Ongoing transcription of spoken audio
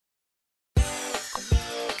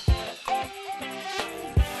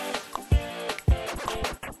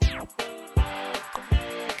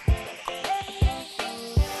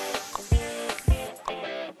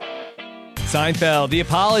Seinfeld, the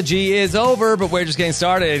apology is over, but we're just getting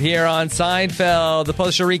started here on Seinfeld, the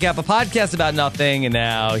post-show recap, a podcast about nothing. And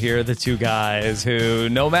now here are the two guys who,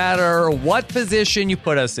 no matter what position you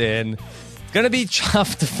put us in, it's going to be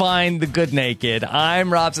tough to find the good naked.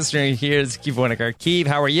 I'm Rob Sister. Here's Keith Winiker. Keith,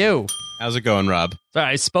 how are you? How's it going, Rob?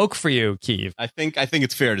 Sorry, I spoke for you, Keith. I think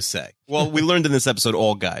it's fair to say. Well, we learned in this episode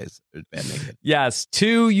all guys are bad naked. Yes,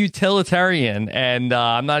 too utilitarian, and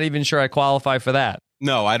I'm not even sure I qualify for that.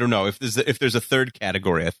 No, I don't know. If there's a third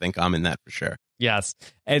category, I think I'm in that for sure. Yes.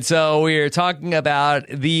 And so we're talking about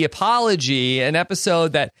The Apology, an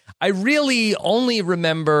episode that I really only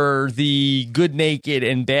remember the good naked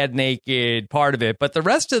and bad naked part of it. But the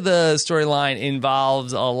rest of the storyline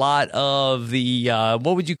involves a lot of the,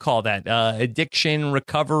 what would you call that? Addiction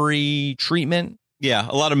recovery treatment? Yeah,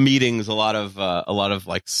 a lot of meetings, a lot of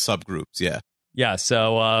like subgroups. Yeah. Yeah,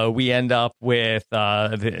 so we end up with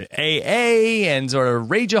the AA and sort of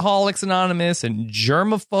Rageaholics Anonymous and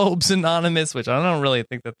Germaphobes Anonymous, which I don't really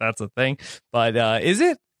think that that's a thing. But is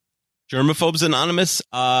it? Germaphobes Anonymous?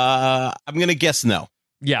 I'm going to guess no.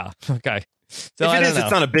 Yeah, okay. So if it is,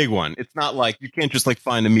 it's not a big one. It's not like you can't just like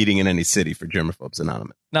find a meeting in any city for Germaphobes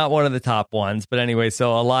Anonymous. Not one of the top ones, but anyway,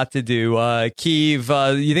 so a lot to do. Keith,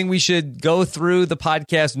 you think we should go through the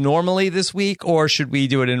podcast normally this week, or should we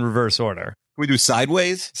do it in reverse order? Can we do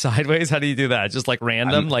sideways? Sideways? How do you do that? Just like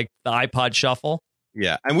random, like the iPod shuffle?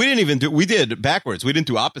 Yeah, and we did backwards. We didn't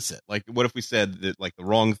do opposite. Like, what if we said that, like the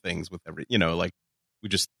wrong things with every, like we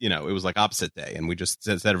just, it was like opposite day and we just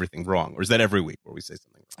said everything wrong? Or is that every week where we say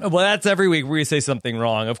something wrong? Well, that's every week where we say something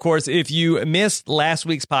wrong. Of course, if you missed last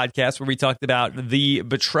week's podcast where we talked about the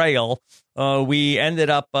betrayal, we ended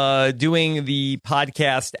up doing the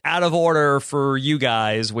podcast out of order for you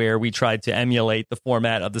guys, where we tried to emulate the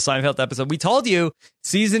format of the Seinfeld episode. We told you,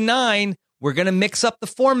 season 9, we're going to mix up the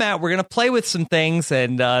format. We're going to play with some things,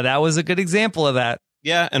 and that was a good example of that.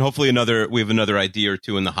 Yeah, and hopefully we have another idea or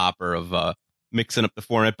two in the hopper of mixing up the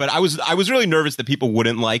format. But I was really nervous that people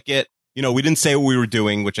wouldn't like it. We didn't say what we were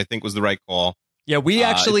doing, which I think was the right call. Yeah, we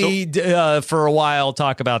actually, for a while,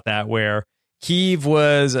 talk about that, where Keith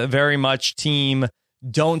was very much team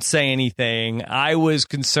don't say anything. I was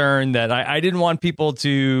concerned that I didn't want people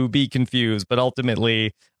to be confused, but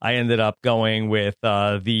ultimately I ended up going with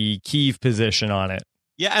the Keith position on it.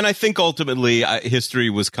 Yeah, and I think ultimately history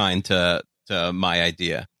was kind to my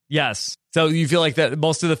idea. Yes. So you feel like that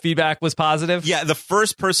most of the feedback was positive? Yeah, the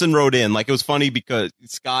first person wrote in, like, it was funny because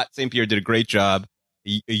Scott St. Pierre did a great job,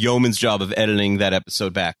 a yeoman's job of editing that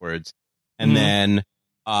episode backwards. And then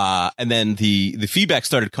the feedback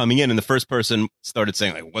started coming in, and the first person started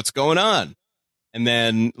saying, like, what's going on? And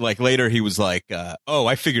then, like, later he was like, oh,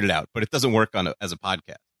 I figured it out, but it doesn't work as a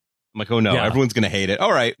podcast. I'm like, oh no, Everyone's going to hate it.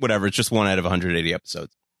 All right, whatever. It's just 1 out of 180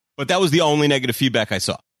 episodes. But that was the only negative feedback I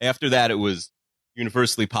saw. After that, it was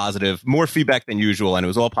universally positive, more feedback than usual, and it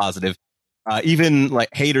was all positive. Even like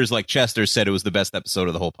haters like Chester said it was the best episode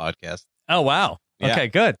of the whole podcast. Oh, wow. Yeah. Okay,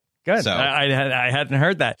 good. So, I hadn't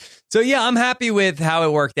heard that. So, yeah, I'm happy with how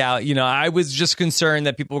it worked out. I was just concerned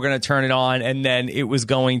that people were going to turn it on and then it was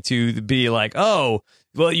going to be like, oh,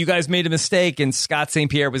 well, you guys made a mistake, and Scott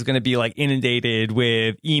St. Pierre was going to be like inundated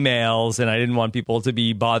with emails, and I didn't want people to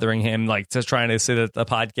be bothering him, like just trying to say that the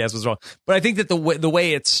podcast was wrong. But I think that the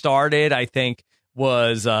way it started, I think,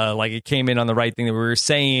 was like it came in on the right thing, that we were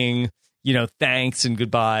saying, thanks and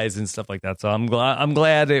goodbyes and stuff like that. So I'm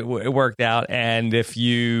glad it worked out. And if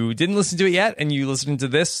you didn't listen to it yet and you listened to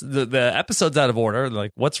this, the episode's out of order,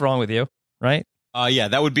 like, what's wrong with you? Right? Yeah,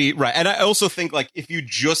 that would be right. And I also think, like, if you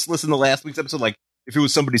just listen to last week's episode, like if it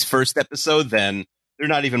was somebody's first episode, then they're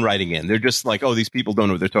not even writing in. They're just like, oh, these people don't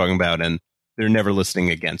know what they're talking about, and they're never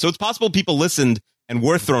listening again. So it's possible people listened and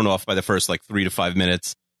were thrown off by the first like 3 to 5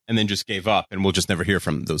 minutes and then just gave up, and we'll just never hear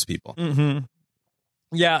from those people. Mm-hmm.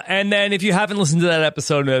 Yeah, and then if you haven't listened to that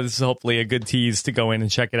episode, this is hopefully a good tease to go in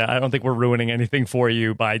and check it out. I don't think we're ruining anything for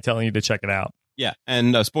you by telling you to check it out. Yeah,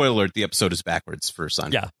 and spoiler alert, the episode is backwards for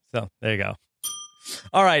Seinfeld. Yeah, so there you go.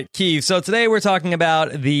 All right, Keith, so today we're talking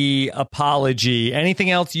about The Apology.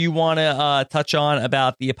 Anything else you want to touch on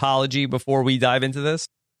about The Apology before we dive into this?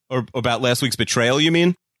 Or about last week's betrayal, you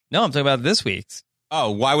mean? No, I'm talking about this week's.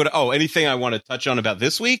 Oh, anything I want to touch on about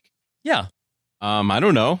this week? Yeah. I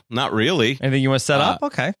don't know. Not really. Anything you want to set up?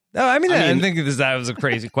 Okay. No, I didn't think that was a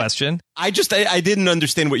crazy question. I didn't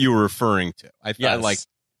understand what you were referring to. I thought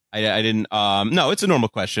I didn't. No, it's a normal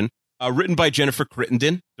question. Written by Jennifer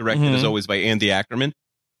Crittenden, directed as always by Andy Ackerman.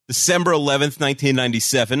 December 11th,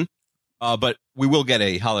 1997. But we will get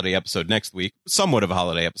a holiday episode next week. Somewhat of a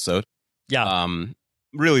holiday episode. Yeah.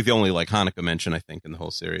 Really the only like Hanukkah mention, I think, in the whole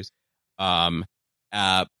series.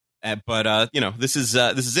 But this is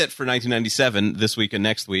it for 1997 this week and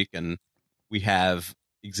next week, and we have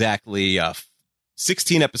exactly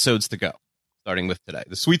 16 episodes to go, starting with today,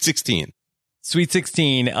 the Sweet 16. Sweet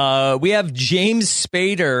 16. We have James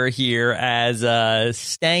Spader here as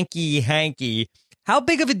Stanky Hanky. How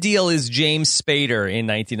big of a deal is James Spader in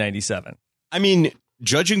 1997? I mean,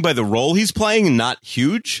 judging by the role he's playing, not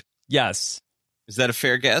huge. Yes. Is that a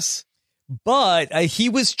fair guess? But he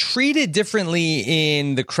was treated differently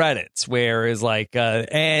in the credits, whereas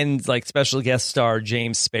and special guest star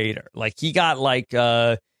James Spader, he got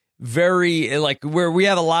very where we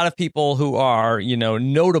have a lot of people who are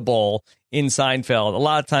notable in Seinfeld. A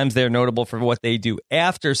lot of times they're notable for what they do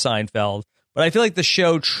after Seinfeld, but I feel like the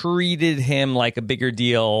show treated him like a bigger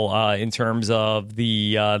deal in terms of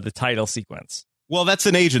the title sequence. Well, that's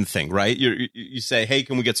an agent thing, right? You say, hey,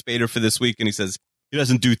 can we get Spader for this week? And he says he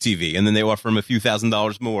doesn't do TV. And then they offer him a few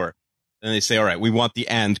 $1,000s more. And they say, all right, we want the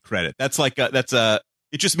and credit. That's it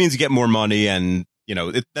just means you get more money. And,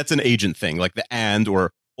 that's an agent thing, like the and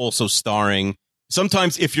or also starring.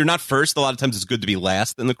 Sometimes if you're not first, a lot of times it's good to be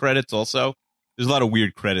last in the credits also. There's a lot of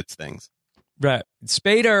weird credits things. Right.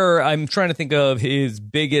 Spader, I'm trying to think of his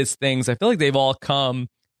biggest things. I feel like they've all come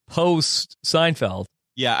post Seinfeld.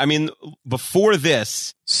 Yeah, I mean, before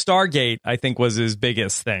this, Stargate, I think, was his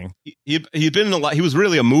biggest thing. He'd been in a lot. He was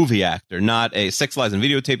really a movie actor, not a Sex, Lies, and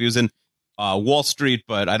Videotape. He was in Wall Street,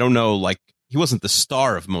 but I don't know, he wasn't the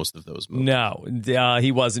star of most of those movies. No,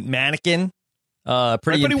 he wasn't. Mannequin,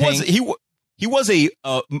 Pretty in Pink. He was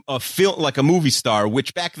a film, like a movie star,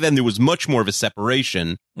 which back then there was much more of a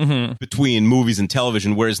separation between movies and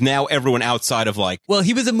television, whereas now everyone outside of well,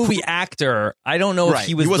 he was a movie actor. I don't know if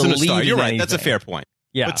he was wasn't the a star. lead. You're right. Anything. That's a fair point.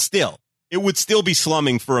 Yeah. But still, it would still be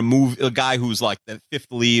slumming for a guy who's like the fifth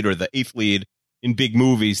lead or the eighth lead in big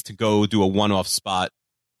movies to go do a one-off spot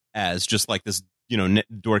as just like this,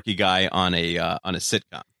 dorky guy on a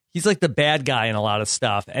sitcom. He's like the bad guy in a lot of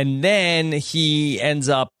stuff. And then he ends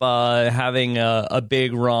up having a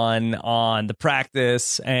big run on The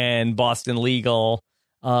Practice and Boston Legal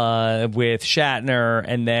with Shatner.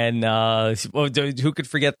 And then who could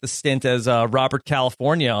forget the stint as Robert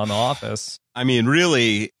California on The Office? I mean,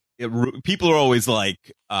 really, people are always like,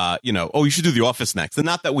 you should do The Office next. And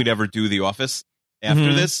not that we'd ever do The Office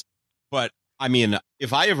after this, but I mean,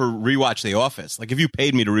 if I ever rewatch The Office, if you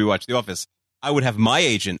paid me to rewatch The Office, I would have my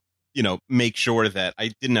agent, make sure that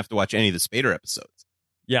I didn't have to watch any of the Spader episodes.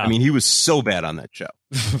 Yeah. I mean, he was so bad on that show.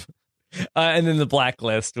 And then The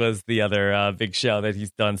Blacklist was the other big show that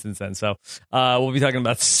he's done since then. So we'll be talking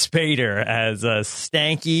about Spader as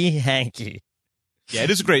Stanky Hanky. Yeah, it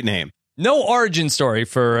is a great name. No origin story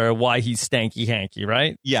for why he's Stanky Hanky,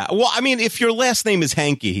 right? Yeah. Well, I mean, if your last name is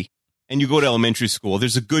Hanky and you go to elementary school,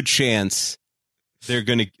 there's a good chance you're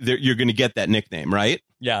gonna get that nickname, right?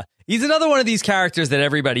 Yeah. He's another one of these characters that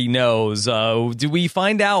everybody knows. Do we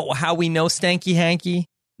find out how we know Stanky Hanky?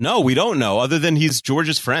 No, we don't know, other than he's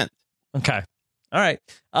George's friend. Okay. All right.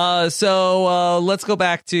 So let's go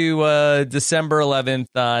back to December 11th,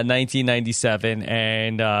 1997,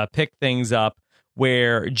 and pick things up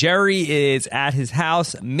where Jerry is at his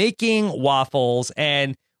house making waffles,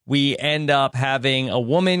 and we end up having a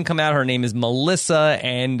woman come out. Her name is Melissa,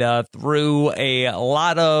 and through a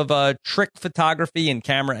lot of trick photography and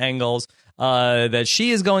camera angles, that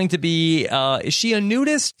she is going to be, is she a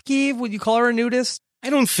nudist, Keeve? Would you call her a nudist? I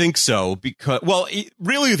don't think so, because,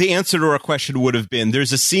 really the answer to our question would have been,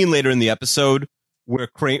 there's a scene later in the episode where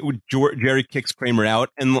Jerry kicks Kramer out,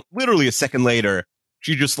 and literally a second later,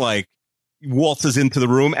 she just waltzes into the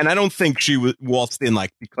room, and I don't think she waltzed in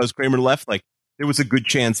because Kramer left. There was a good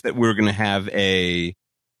chance that we were going to have a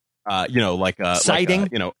sighting,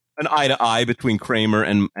 an eye to eye between Kramer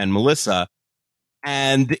and Melissa.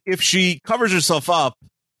 And if she covers herself up,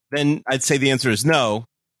 then I'd say the answer is no.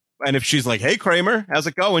 And if she's like, "Hey, Kramer, how's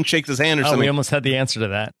it going?" shakes his hand or something. We almost had the answer to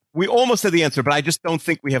that. We almost had the answer, but I just don't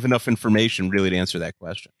think we have enough information really to answer that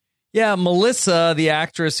question. Yeah, Melissa, the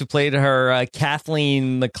actress who played her,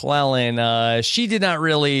 Kathleen McClellan, she did not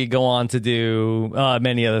really go on to do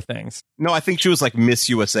many other things. No, I think she was like Miss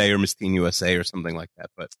USA or Miss Teen USA or something like that,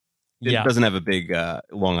 but it doesn't have a big,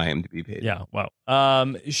 long IMDb page. Yeah, well,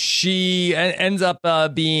 she ends up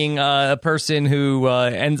being a person who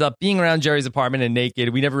ends up being around Jerry's apartment and naked.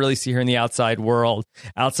 We never really see her in the outside world,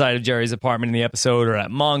 outside of Jerry's apartment in the episode or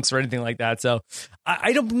at Monk's or anything like that. So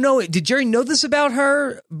I don't know. Did Jerry know this about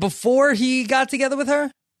her before he got together with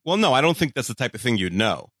her? Well, no, I don't think that's the type of thing you'd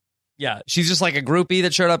know. Yeah, she's just like a groupie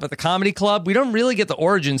that showed up at the comedy club. We don't really get the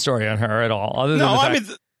origin story on her at all. Other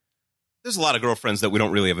than there's a lot of girlfriends that we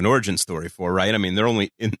don't really have an origin story for, right? I mean,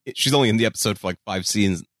 she's only in the episode for 5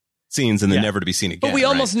 scenes. scenes and then never to be seen again. But we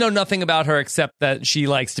almost know nothing about her except that she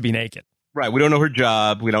likes to be naked. Right. We don't know her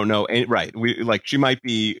job. We don't know any, right. We like she might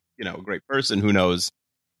be, a great person. Who knows?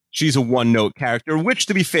 She's a one-note character, which,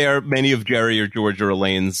 to be fair, many of Jerry or George or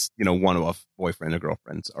Elaine's, one-off boyfriend or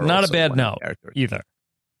girlfriends are not a also bad note characters. either.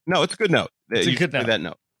 No, it's a good note. It's a good note. That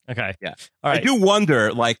note. Okay. Yeah. All right. I do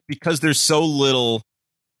wonder, like, because there's so little,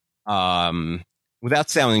 without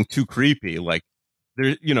sounding too creepy, like,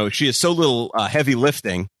 there, she has so little heavy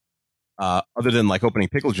lifting, other than like opening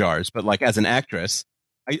pickle jars. But like as an actress,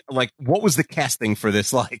 what was the casting for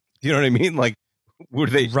this like? Do you know what I mean? Like, were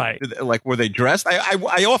they were they dressed?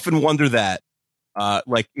 I often wonder that,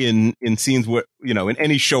 like in scenes where in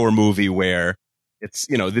any show or movie where it's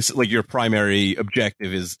this like your primary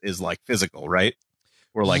objective is like physical, right?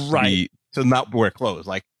 Or like to not wear clothes.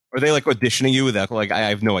 Like, are they like auditioning you with that? Like, I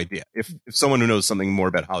have no idea. If someone who knows something more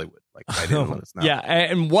about Hollywood, like, I didn't let us know. Yeah,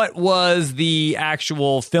 and what was the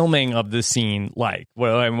actual filming of the scene like?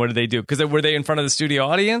 What did they do? Because were they in front of the studio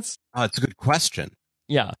audience? It's a good question.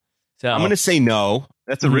 Yeah. So I'm going to say no.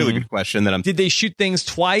 That's a really good question. Did they shoot things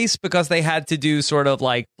twice because they had to do sort of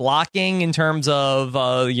like blocking in terms of,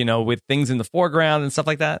 with things in the foreground and stuff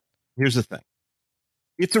like that? Here's the thing.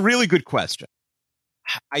 It's a really good question.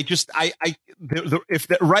 If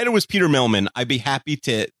the writer was Peter Millman, I'd be happy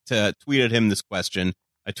to tweet at him this question.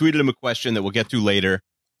 I tweeted him a question that we'll get to later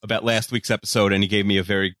about last week's episode, and he gave me a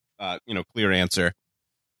very, clear answer.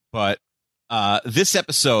 But this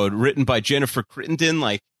episode, written by Jennifer Crittenden,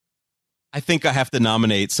 like, I think I have to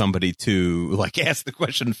nominate somebody to like ask the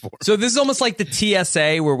question for. So this is almost like the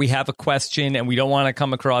TSA where we have a question and we don't want to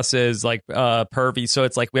come across as like pervy. So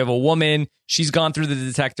it's like we have a woman. She's gone through the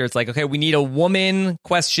detector. It's like, okay, we need a woman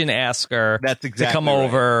question asker. That's exactly to come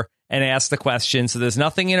over and ask the question. So there's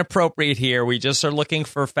nothing inappropriate here. We just are looking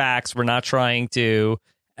for facts. We're not trying to,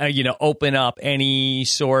 open up any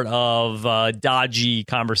sort of dodgy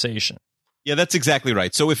conversation. Yeah, that's exactly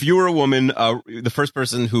right. So if you were a woman, the first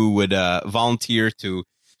person who would volunteer to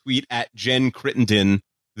tweet at Jen Crittenden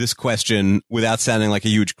this question without sounding like a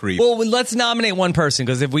huge creep. Well, let's nominate one person,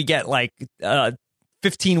 because if we get like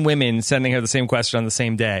 15 women sending her the same question on the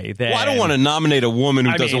same day, then... Well, I don't want to nominate a woman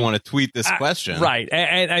who doesn't want to tweet this question. Right.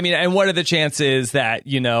 And I mean, and what are the chances that,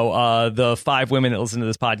 the 5 women that listen to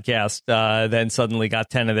this podcast then suddenly got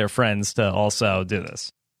 10 of their friends to also do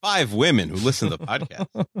this? 5 women who listen to the podcast.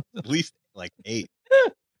 At least like 8.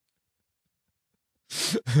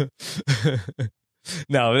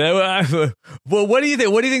 No. Well, what do you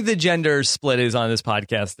think? What do you think the gender split is on this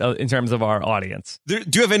podcast in terms of our audience? Do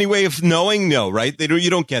you have any way of knowing? No, right? You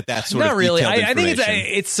don't get that sort Not of really. detailed I think information.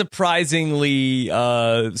 it's surprisingly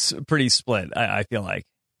pretty split. I feel like.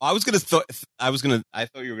 I thought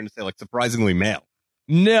you were gonna say like surprisingly male.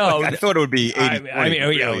 No, I thought it would be 80.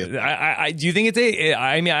 Do you think it's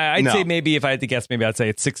I'd say maybe if I had to guess, maybe I'd say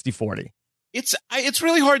it's 60-40. It's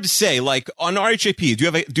really hard to say. Like on RHAP, do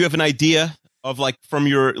you have an idea of like from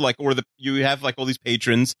your like you have like all these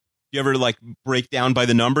patrons? Do you ever like break down by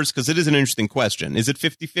the numbers? Because it is an interesting question. Is it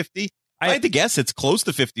 50-50? I had to guess it's close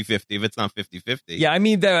to 50-50 if it's not 50-50. Yeah, I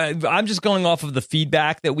mean, I'm just going off of the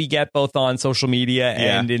feedback that we get both on social media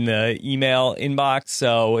and in the email inbox.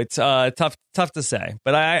 So it's tough to say.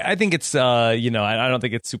 But I think it's, I don't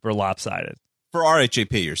think it's super lopsided. For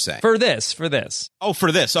RHAP, you're saying? For this. Oh,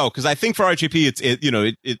 for this. Oh, because I think for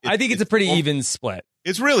RHAP, I think it's a pretty even split.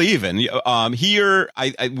 It's really even. Here,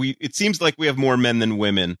 it seems like we have more men than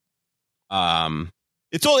women.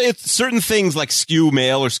 It's certain things like skew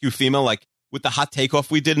male or skew female, like with the hot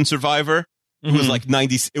takeoff we did in Survivor. It was like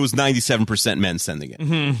 97% men sending it.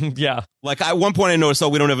 Mm-hmm. Yeah. Like at one point I noticed,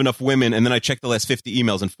 we don't have enough women. And then I checked the last 50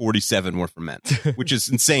 emails and 47 were from men, which is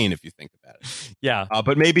insane if you think about it. Yeah.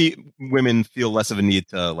 But maybe women feel less of a need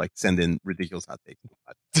to like send in ridiculous hot takes.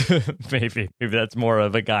 Maybe that's more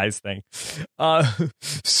of a guy's thing.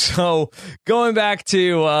 So going back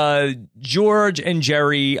to George and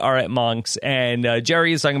Jerry are at Monk's, and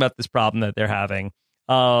Jerry is talking about this problem that they're having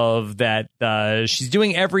of that she's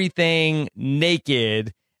doing everything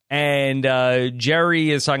naked, and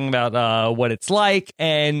Jerry is talking about what it's like,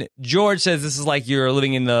 and George says this is like you're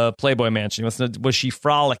living in the Playboy Mansion. Was she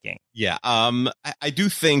frolicking? Yeah, I do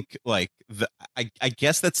think like I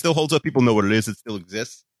guess that still holds up. People know what it is; it still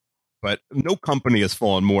exists, but no company has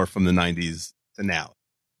fallen more from the 90s to now.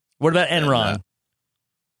 What about Enron?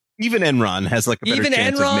 Even Enron has like a better even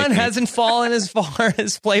chance Enron of making hasn't fallen as far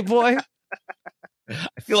as Playboy.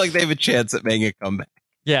 I feel like they have a chance at making a comeback.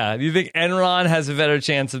 Yeah, do you think Enron has a better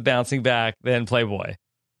chance of bouncing back than Playboy?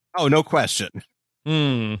 Oh, no question.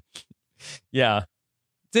 Yeah.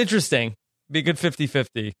 It's interesting. Be a good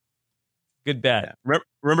 50-50. Good bet. Yeah.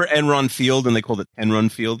 Remember Enron Field, and they called it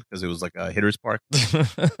Tenrun Field because it was like a hitter's park?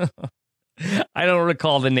 I don't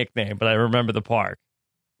recall the nickname, but I remember the park.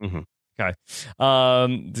 Mm-hmm. Okay.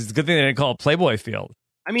 It's a good thing they didn't call it Playboy Field.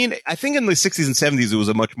 I mean, I think in the 60s and 70s, it was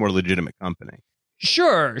a much more legitimate company.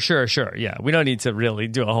 Sure. Yeah, we don't need to really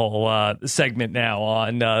do a whole segment now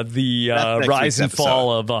on the rise and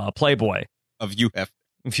fall of Playboy. Of Hugh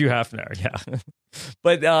Hefner, yeah.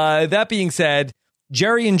 But that being said,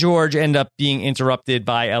 Jerry and George end up being interrupted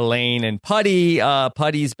by Elaine and Putty.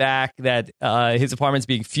 Putty's back, that his apartment's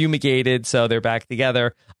being fumigated, so they're back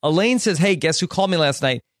together. Elaine says, hey, guess who called me last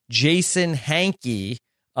night? Jason Hankey.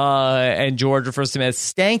 And George refers to him as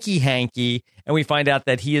Stanky Hanky, and we find out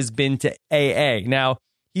that he has been to AA. Now,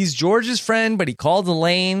 he's George's friend, but he called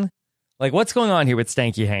Elaine. Like, what's going on here with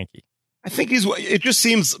Stanky Hanky? I think it just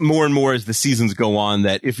seems more and more as the seasons go on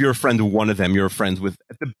that if you're a friend of one of them, you're friends with,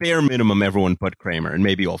 at the bare minimum, everyone but Kramer, and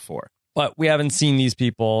maybe all four. But we haven't seen these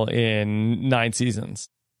people in 9 seasons.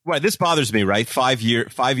 Right, this bothers me, right? 5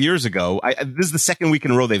 years ago, this is the second week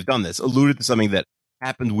in a row they've done this, alluded to something that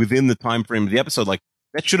happened within the time frame of the episode. Like,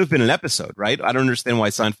 that should have been an episode, right? I don't understand why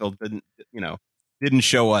Seinfeld didn't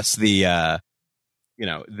show us the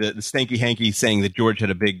Stanky Hanky saying that George had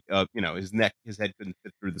a big, his head couldn't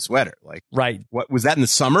fit through the sweater. Like, right. What was that in the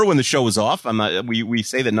summer when the show was off? We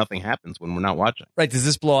say that nothing happens when we're not watching. Right. Does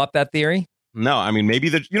this blow up that theory? No, I mean,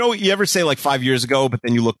 maybe you ever say like 5 years ago, but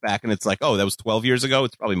then you look back and it's like, oh, that was 12 years ago.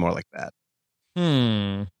 It's probably more like that.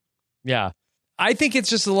 Yeah. I think it's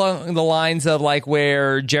just along the lines of like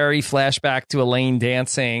where Jerry flashback to Elaine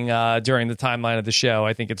dancing during the timeline of the show.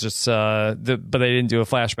 I think it's just, but they didn't do a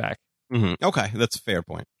flashback. Mm-hmm. Okay, that's a fair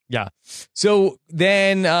point. Yeah. So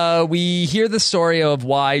then we hear the story of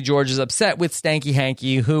why George is upset with Stanky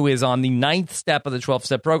Hanky, who is on the 9th step of the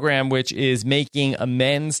 12-step program, which is making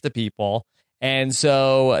amends to people. And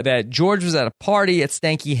so that George was at a party at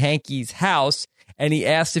Stanky Hanky's house, and he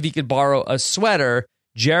asked if he could borrow a sweater.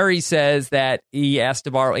 Jerry says that he asked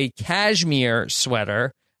to borrow a cashmere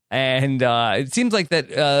sweater, and it seems like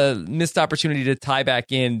that missed opportunity to tie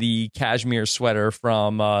back in the cashmere sweater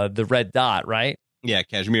from the Red Dot, right? Yeah,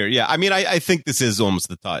 cashmere. Yeah, I mean, I think this is almost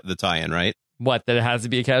the tie-in, right? What, that it has to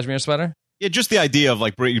be a cashmere sweater? Yeah, just the idea of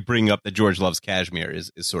like bringing up that George loves cashmere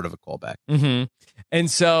is sort of a callback. Mm-hmm.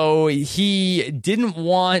 And so Stanky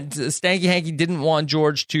Hanky didn't want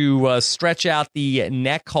George to stretch out the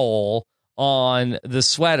neck hole on the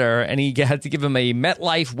sweater, and he had to give him a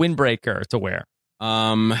MetLife windbreaker to wear.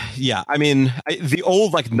 Yeah, I mean, the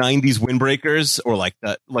old like 90s windbreakers, or like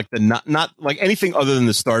the not like anything other than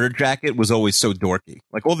the starter jacket, was always so dorky.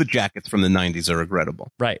 Like all the jackets from the 90s are regrettable.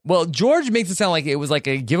 Right. Well, George makes it sound like it was like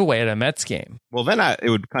a giveaway at a Mets game. Well, then it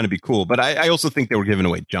would kind of be cool, but I also think they were giving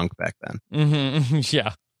away junk back then. Mm-hmm.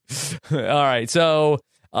 Yeah. All right. So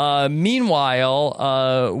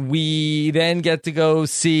meanwhile, we then get to go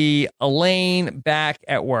see Elaine back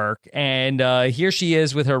at work, and here she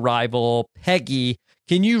is with her rival, Peggy.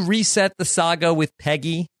 Can you reset the saga with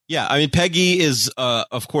Peggy? Yeah, I mean, Peggy is,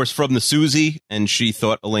 of course, from the Susie, and she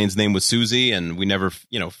thought Elaine's name was Susie, and we never,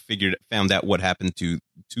 found out what happened to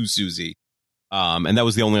Susie. And that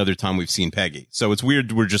was the only other time we've seen Peggy. So it's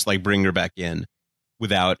weird we're just like bringing her back in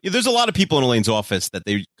without. There's a lot of people in Elaine's office that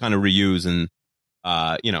they kind of reuse, and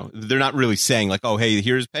they're not really saying like, oh, hey,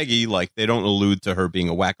 here's Peggy. Like, they don't allude to her being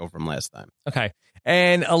a wacko from last time. Okay.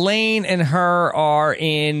 And Elaine and her are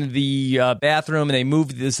in the bathroom, and they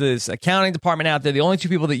moved this accounting department out. They're the only two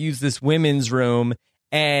people that use this women's room.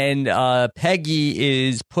 And Peggy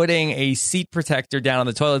is putting a seat protector down on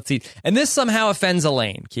the toilet seat. And this somehow offends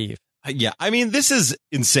Elaine, Keith. Yeah, I mean, this is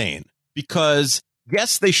insane because,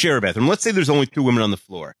 yes, they share a bathroom. Let's say there's only 2 women on the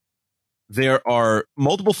floor. There are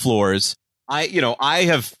multiple floors. I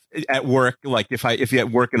have at work, like if you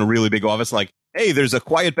at work in a really big office, like, hey, there's a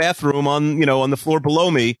quiet bathroom on the floor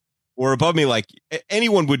below me or above me. Like,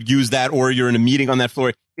 anyone would use that, or you're in a meeting on that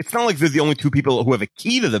floor. It's not like they're the only 2 people who have a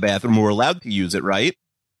key to the bathroom who are allowed to use it, right?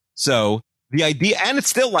 So the idea, and it's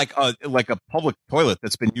still like a public toilet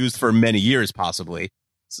that's been used for many years, possibly.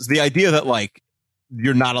 So the idea that like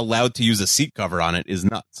you're not allowed to use a seat cover on it is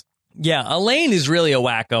nuts. Yeah, Elaine is really a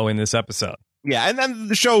wacko in this episode. Yeah, and then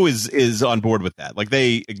the show is on board with that. Like,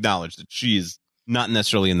 they acknowledge that she's not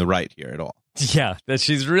necessarily in the right here at all. Yeah, that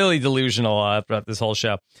she's really delusional throughout this whole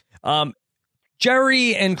show.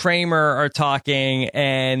 Jerry and Kramer are talking,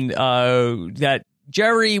 and that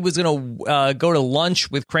Jerry was going to go to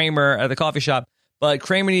lunch with Kramer at the coffee shop, but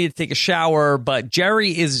Kramer needed to take a shower. But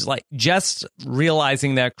Jerry is like just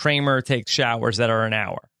realizing that Kramer takes showers that are an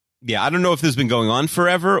hour. Yeah, I don't know if this has been going on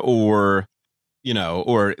forever or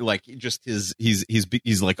or like just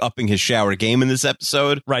he's like upping his shower game in this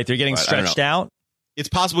episode. Right, they're getting stretched out. It's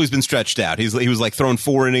possible he's been stretched out. He was like throwing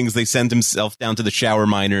 4 innings. They sent himself down to the shower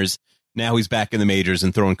minors. Now he's back in the majors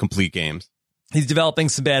and throwing complete games. He's developing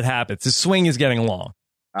some bad habits. His swing is getting long.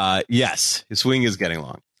 Yes, his swing is getting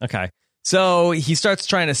long. Okay. So he starts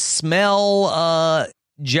trying to smell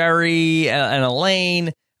Jerry and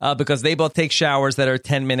Elaine because they both take showers that are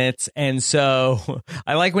 10 minutes. And so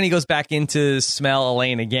I like when he goes back in to smell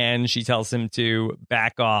Elaine again. She tells him to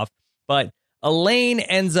back off. But Elaine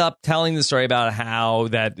ends up telling the story about how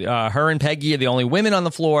that her and Peggy are the only women on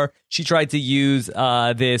the floor. She tried to use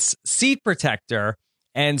this seat protector.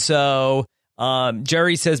 And so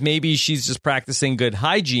Jerry says maybe she's just practicing good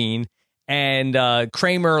hygiene. And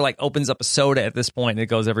Kramer like opens up a soda at this point and it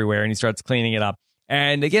goes everywhere and he starts cleaning it up.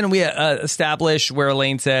 And again, we establish where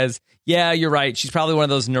Elaine says, yeah, you're right. She's probably one of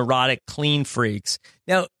those neurotic clean freaks.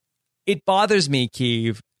 Now, it bothers me,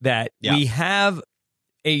 Keeve, that we have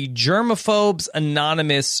a Germaphobes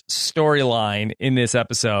Anonymous storyline in this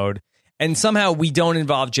episode, and somehow we don't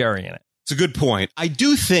involve Jerry in it. It's a good point. I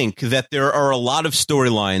do think that there are a lot of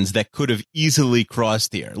storylines that could have easily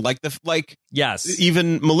crossed here. Yes,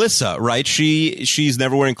 even Melissa, right? She's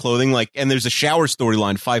never wearing clothing, and there's a shower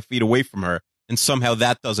storyline 5 feet away from her, and somehow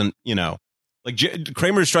that doesn't,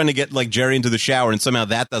 Kramer's trying to get Jerry into the shower, and somehow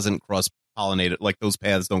that doesn't cross-pollinate it. Those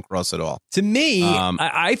paths don't cross at all. To me,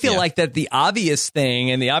 I feel like that the obvious thing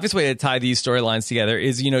and the obvious way to tie these storylines together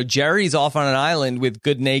is, Jerry's off on an island with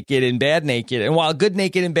Good Naked and Bad Naked. And while Good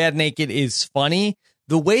Naked and Bad Naked is funny,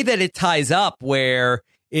 the way that it ties up where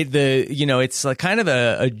it's kind of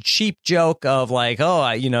a cheap joke of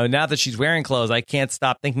now that she's wearing clothes, I can't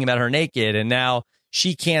stop thinking about her naked. And now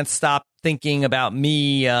she can't stop thinking about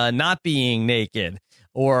me not being naked.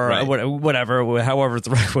 Or whatever, however it's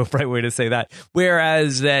the right way to say that.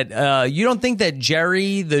 Whereas that you don't think that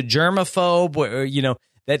Jerry, the germaphobe,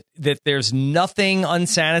 that there's nothing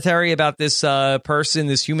unsanitary about this person,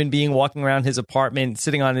 this human being walking around his apartment,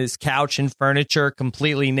 sitting on his couch and furniture,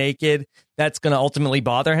 completely naked, that's going to ultimately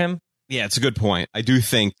bother him? Yeah, it's a good point. I do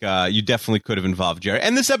think you definitely could have involved Jerry.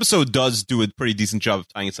 And this episode does do a pretty decent job of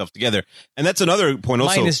tying itself together. And that's another point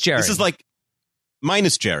also. Minus Jerry. This is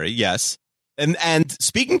minus Jerry, yes. And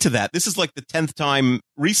speaking to that, this is the 10th time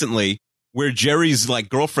recently where Jerry's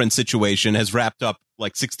girlfriend situation has wrapped up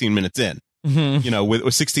 16 minutes in,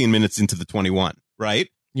 with 16 minutes into the 21, right?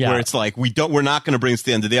 Yeah. Where it's we're not going to bring this to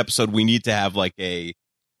the end of the episode. We need to have a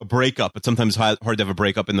breakup, but sometimes it's hard to have a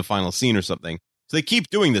breakup in the final scene or something. So they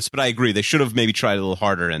keep doing this, but I agree. They should have maybe tried a little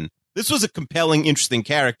harder. And this was a compelling, interesting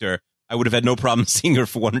character. I would have had no problem seeing her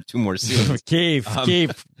for 1 or 2 more scenes. Keith,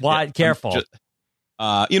 careful.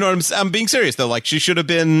 I'm being serious though. She should have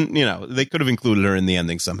been, they could have included her in the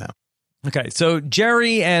ending somehow. Okay, so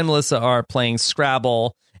Jerry and Melissa are playing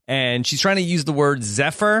Scrabble, and she's trying to use the word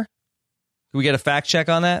Zephyr. Can we get a fact check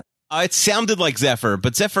on that? It sounded like Zephyr,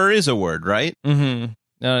 but Zephyr is a word, right? Mm-hmm.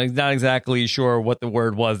 Not exactly sure what the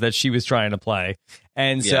word was that she was trying to play.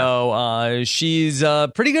 And so she's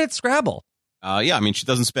pretty good at Scrabble. She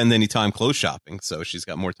doesn't spend any time clothes shopping, so she's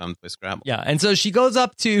got more time to play Scrabble. Yeah, and so she goes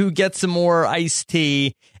up to get some more iced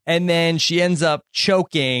tea, and then she ends up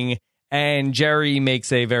choking, and Jerry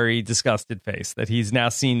makes a very disgusted face that he's now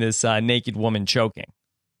seen this naked woman choking.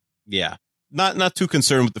 Yeah. Not too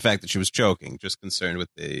concerned with the fact that she was choking, just concerned with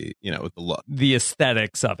the look. The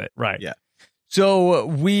aesthetics of it, right. Yeah. So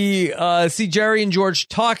we see Jerry and George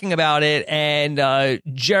talking about it, and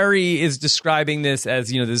Jerry is describing this as,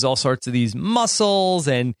 there's all sorts of these muscles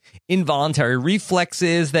and involuntary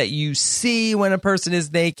reflexes that you see when a person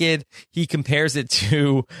is naked. He compares it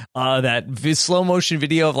to that slow motion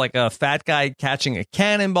video of a fat guy catching a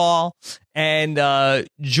cannonball, and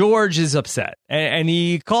George is upset, and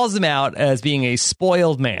he calls him out as being a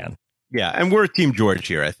spoiled man. Yeah, and we're Team George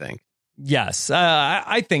here, I think. Yes,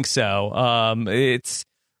 I think so. It's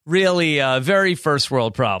really a very first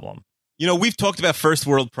world problem. We've talked about first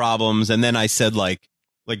world problems, and then I said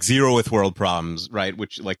zeroth world problems, right?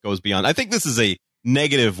 Which goes beyond. I think this is a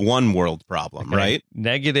 -1 world problem, right?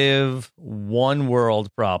 -1 world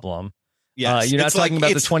problem. Yes, you're not talking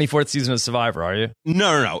about the 24th season of Survivor, are you?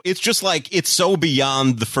 No. It's just it's so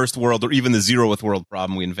beyond the first world or even the zeroth world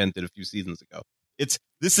problem we invented a few seasons ago.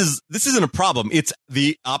 This isn't a problem. It's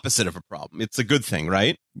the opposite of a problem. It's a good thing,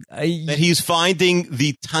 right? That he's finding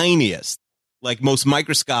the tiniest, most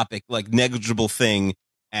microscopic, negligible thing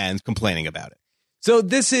and complaining about it. So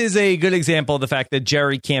this is a good example of the fact that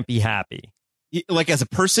Jerry can't be happy. As a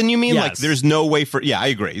person, you mean? Yes. There's no way for... Yeah, I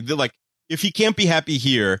agree. If he can't be happy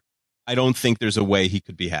here, I don't think there's a way he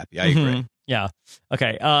could be happy. I agree. Yeah.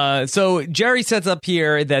 Okay. So Jerry sets up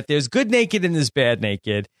here that there's good naked and there's bad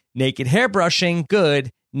naked. Naked hairbrushing,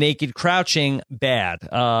 good. Naked crouching, bad.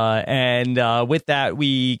 And with that,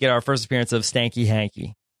 we get our first appearance of Stanky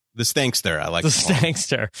Hanky. The Stankster, I like the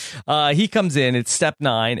Stankster. He comes in, it's step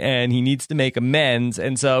 9, and he needs to make amends.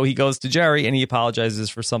 And so he goes to Jerry and he apologizes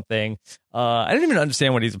for something. I don't even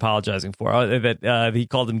understand what he's apologizing for. That he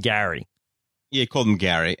called him Gary. Yeah, he called him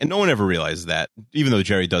Gary. And no one ever realized that, even though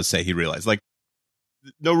Jerry does say he realized. Like,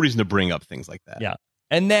 no reason to bring up things like that. Yeah.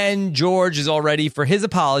 And then George is all ready for his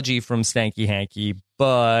apology from Stanky Hanky,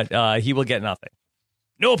 but he will get nothing.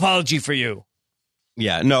 No apology for you.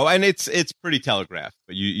 Yeah, no, and it's pretty telegraphed,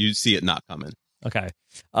 but you see it not coming. Okay.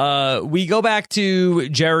 We go back to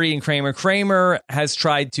Jerry and Kramer. Kramer has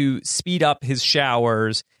tried to speed up his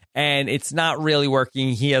showers, and it's not really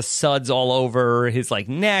working. He has suds all over his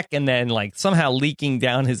neck and then somehow leaking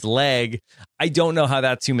down his leg. I don't know how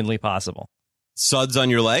that's humanly possible. Suds on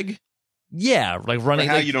your leg? Yeah, running.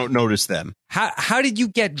 Or how you don't notice them? How did you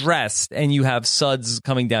get dressed and you have suds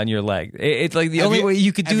coming down your leg? It's the only way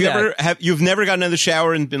you could do that. You've never gotten in the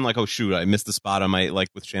shower and been like, oh shoot, I missed the spot on my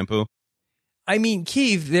with shampoo? I mean,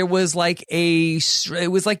 Keith, there was it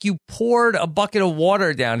was like you poured a bucket of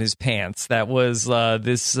water down his pants. That was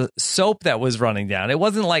this soap that was running down. It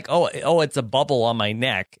wasn't like, oh, it's a bubble on my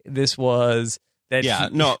neck. This was that. Yeah,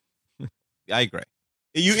 no, I agree.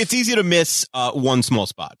 It's easy to miss one small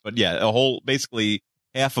spot, but yeah, basically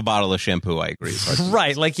half a bottle of shampoo. I agree.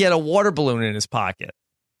 Right, like he had a water balloon in his pocket.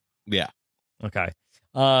 Yeah. Okay.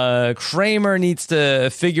 Kramer needs to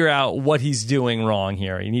figure out what he's doing wrong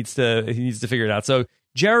here. He needs to figure it out. So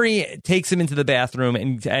Jerry takes him into the bathroom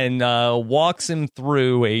and walks him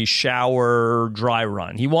through a shower dry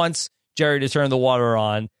run. He wants Jerry to turn the water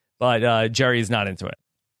on, but Jerry is not into it.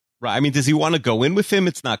 Right. I mean, does he want to go in with him?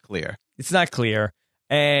 It's not clear. It's not clear.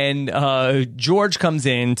 And George comes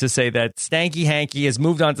in to say that Stanky Hanky has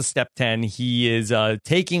moved on to step 10. He is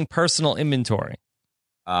taking personal inventory.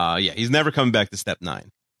 Yeah, he's never coming back to step 9.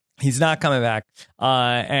 He's not coming back.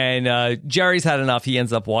 And Jerry's had enough. He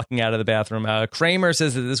ends up walking out of the bathroom. Kramer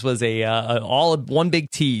says that this was one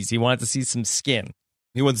big tease. He wanted to see some skin.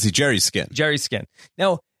 He wanted to see Jerry's skin. Jerry's skin.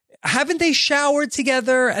 Now, haven't they showered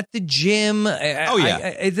together at the gym? Oh,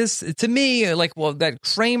 yeah. This to me, that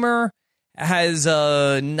Kramer has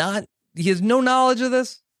not. He has no knowledge of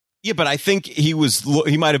this. Yeah, but I think he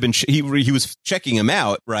might have been. He was checking him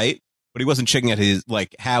out, right? But he wasn't checking out his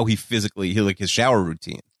how he physically his shower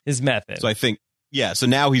routine, his method. So I think So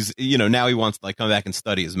now he's now he wants to come back and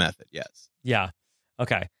study his method. Yes. Yeah.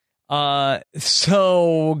 Okay.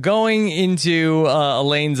 So going into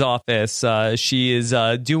Elaine's office, she is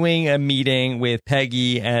doing a meeting with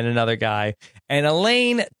Peggy and another guy, and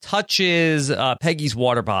Elaine touches Peggy's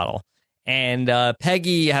water bottle. And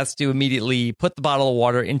Peggy has to immediately put the bottle of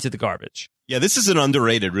water into the garbage. Yeah, this is an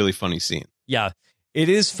underrated, really funny scene. Yeah, it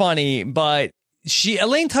is funny, but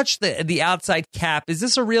Elaine touched the outside cap. Is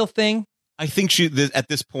this a real thing? I think at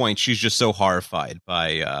this point she's just so horrified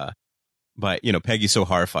by Peggy's so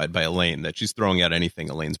horrified by Elaine that she's throwing out anything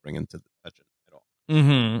Elaine's bringing to the touch it at all.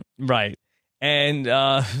 Mm-hmm. Right.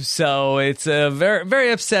 And so it's very,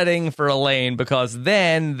 very upsetting for Elaine because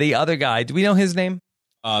then the other guy, do we know his name?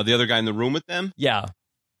 The other guy in the room with them? Yeah.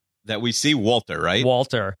 That we see, Walter, right?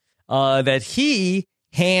 Walter. That he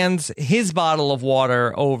hands his bottle of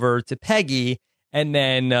water over to Peggy, and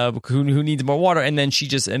then who needs more water, and then she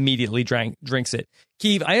just immediately drinks it.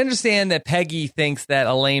 Keith, I understand that Peggy thinks that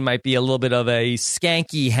Elaine might be a little bit of a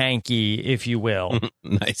skanky hanky, if you will.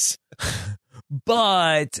 Nice.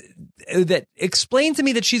 But explain to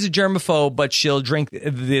me that she's a germaphobe, but she'll drink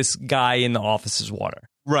this guy in the office's water.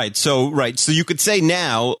 Right. So you could say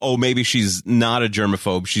now, maybe she's not a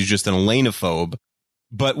germaphobe. She's just an Elainophobe.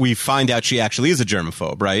 But we find out she actually is a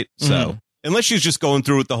germaphobe, right? So unless she's just going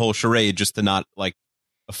through with the whole charade just to not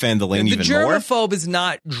offend Elaine even more. The germaphobe is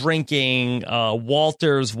not drinking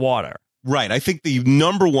Walter's water. Right. I think the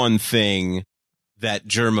number one thing that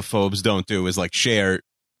germaphobes don't do is share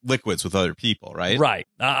liquids with other people, right? Right.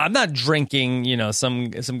 I'm not drinking, some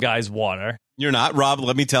guy's water. You're not, Rob.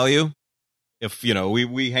 Let me tell you. If,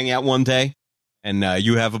 we hang out one day and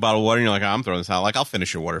you have a bottle of water and you're like, I'm throwing this out, I'll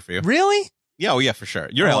finish your water for you. Really? Yeah, yeah, for sure.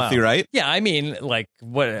 You're healthy, wow. right? Yeah, I mean, what?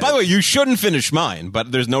 By the way, you shouldn't finish mine,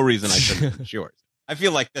 but there's no reason I shouldn't finish yours. I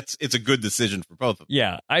feel like it's a good decision for both of them.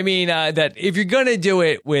 Yeah, I mean, that if you're going to do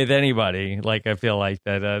it with anybody, I feel like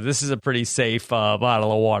that this is a pretty safe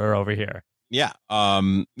bottle of water over here. Yeah.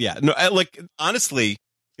 Yeah. No, honestly,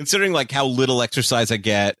 considering how little exercise I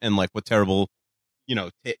get and what terrible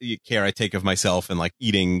care I take of myself and like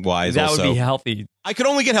eating wise. That also, would be healthy. I could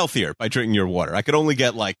only get healthier by drinking your water. I could only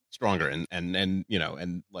get like stronger and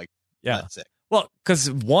like not sick. Well, because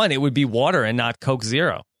one, it would be water and not Coke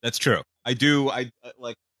Zero. That's true. I do. I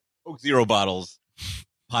like Coke Zero bottles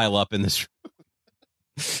pile up in this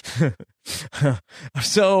room.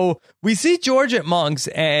 So we see George at Monk's,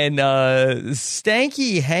 and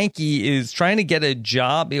Stanky Hanky is trying to get a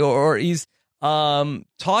job, or he's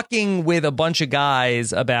talking with a bunch of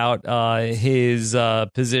guys about his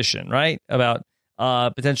position, right? About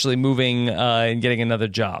potentially moving and getting another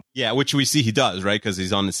job. Yeah, which we see he does, right? Because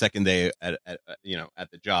he's on the second day at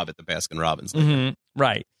the job at the Baskin Robbins. Mm-hmm.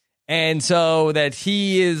 Right. And so that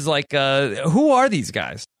he is like, who are these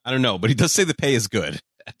guys? I don't know, but he does say the pay is good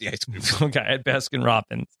at the ice cream. Okay, at Baskin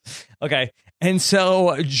Robbins. Okay. And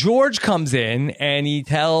so George comes in and he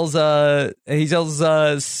tells Stanky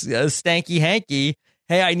Hanky,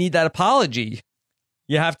 hey, I need that apology.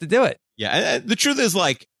 You have to do it. Yeah, and the truth is,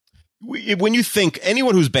 like, when you think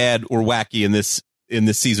anyone who's bad or wacky in this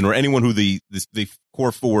season, or anyone who the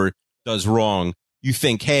core four does wrong, you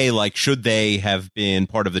think, hey, like, should they have been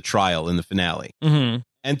part of the trial in the finale? Mm-hmm.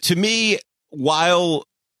 And to me, while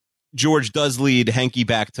George does lead Hanky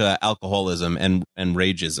back to alcoholism and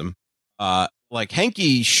rageism, like,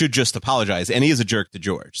 Hanky should just apologize, and he is a jerk to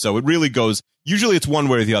George. So it really goes, usually it's one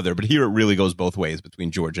way or the other, but here it really goes both ways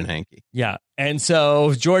between George and Hanky. Yeah, and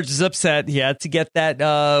so George is upset. He had to get that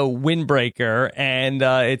windbreaker, and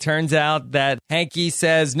it turns out that Hanky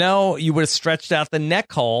says, no, you would have stretched out the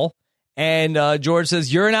neck hole. And George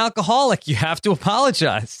says, you're an alcoholic. You have to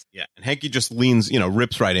apologize. Yeah, and Hanky just leans,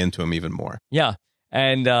 rips right into him even more. Yeah,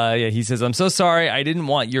 and he says, I'm so sorry. I didn't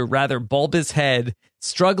want your rather bulbous head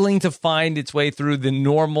struggling to find its way through the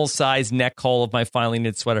normal size neck hole of my finely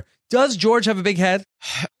knit sweater. Does George have a big head?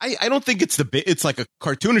 I don't think it's like a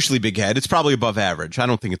cartoonishly big head. It's probably above average. I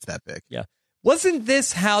don't think it's that big. Yeah. Wasn't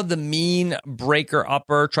this how the mean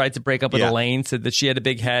breaker-upper tried to break up with Elaine, said that she had a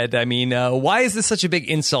big head? I mean, why is this such a big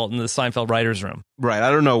insult in the Seinfeld writers' room? Right.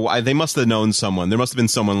 I don't know why. They must have known someone. There must have been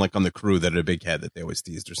someone like on the crew that had a big head that they always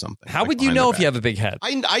teased or something. How would you know if you have a big head?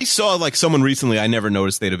 I saw like someone recently. I never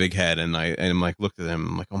noticed they had a big head, and I'm like looked at him.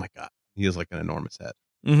 I'm like, oh my god, he has like an enormous head.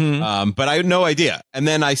 Mm-hmm. But I had no idea. And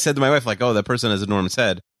then I said to my wife, like, oh, that person has an enormous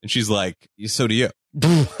head, and she's like, so do you.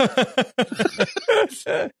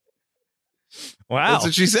 Wow. That's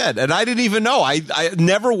what she said. And I didn't even know. I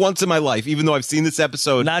never once in my life, even though I've seen this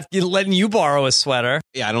episode. Not letting you borrow a sweater.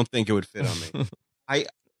 Yeah, I don't think it would fit on me.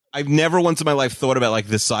 I've never once in my life thought about like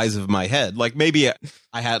the size of my head. Like maybe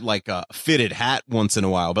I had like a fitted hat once in a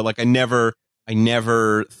while, but like I never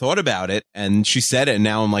thought about it. And she said it, and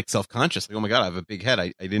now I'm like self-conscious. Like, oh my God, I have a big head.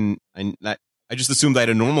 I just assumed I had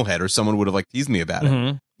a normal head, or someone would have like teased me about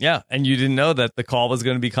it. Yeah, and you didn't know that the call was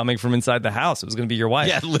going to be coming from inside the house. It was going to be your wife.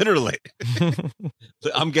 Yeah, literally.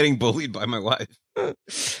 I'm getting bullied by my wife.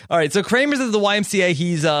 All right, so Kramer's at the YMCA.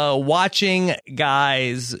 He's watching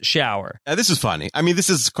guys shower. This is funny. I mean, this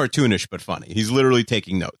is cartoonish, but funny. He's literally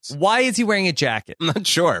taking notes. Why is he wearing a jacket? I'm not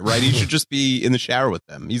sure, right? He should just be in the shower with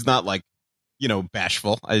them. He's not like,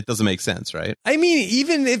 bashful. It doesn't make sense, right? I mean,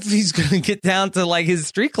 even if he's going to get down to like his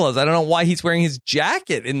street clothes, I don't know why he's wearing his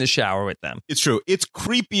jacket in the shower with them. It's true. It's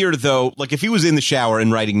creepier though. Like if he was in the shower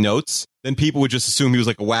and writing notes, then people would just assume he was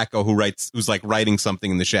like a wacko who's like writing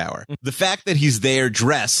something in the shower. The fact that he's there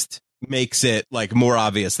dressed makes it like more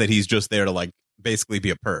obvious that he's just there to like basically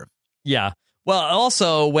be a perv. Yeah. Well,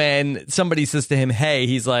 also when somebody says to him, hey,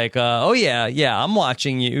 he's like, oh, yeah, I'm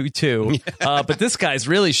watching you too. But this guy's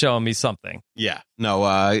really showing me something. Yeah. No,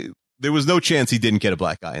 there was no chance he didn't get a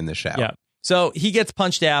black eye in the shower. Yeah. So he gets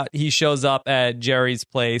punched out. He shows up at Jerry's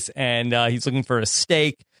place, and he's looking for a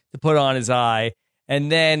steak to put on his eye.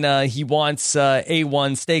 And then he wants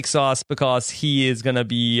A1 steak sauce because he is going to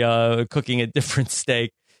be cooking a different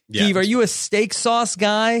steak. Yeah. Steve, are you a steak sauce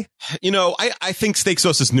guy? I think steak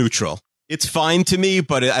sauce is neutral. It's fine to me,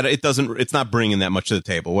 but it's not bringing that much to the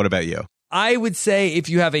table. What about you? I would say if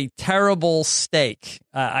you have a terrible steak,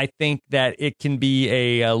 I think that it can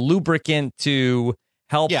be a lubricant to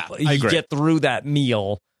help you get through that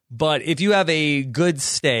meal. But if you have a good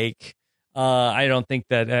steak, I don't think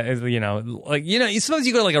that, suppose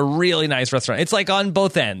you go to like a really nice restaurant. It's like on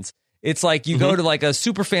both ends. It's like you go to like a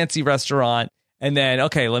super fancy restaurant and then,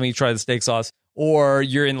 okay, let me try the steak sauce. Or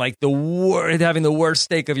you're in like having the worst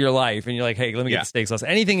steak of your life, and you're like, "Hey, let me get the steak sauce."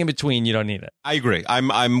 Anything in between, you don't need it. I agree.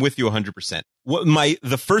 I'm with you 100%.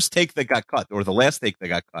 The first steak that got cut, or the last steak that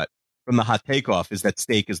got cut from the hot takeoff, is that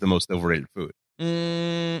steak is the most overrated food.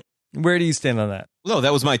 Where do you stand on that? No,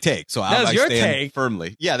 that was my take. So that was I your stand take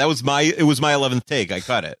firmly. Yeah, it was my 11th take. I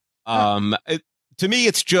cut it. To me,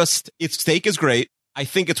 it's steak is great. I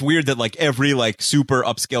think it's weird that like every like super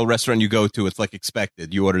upscale restaurant you go to, it's like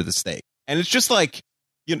expected you order the steak, and it's just like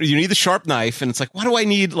you need the sharp knife, and it's like, why do I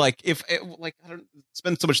need like if like I don't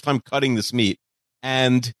spend so much time cutting this meat,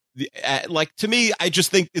 and like to me, I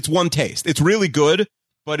just think it's one taste. It's really good,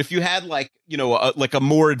 but if you had like like a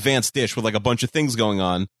more advanced dish with like a bunch of things going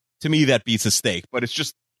on, to me that beats a steak. But it's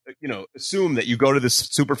just assume that you go to this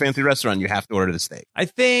super fancy restaurant, you have to order the steak. I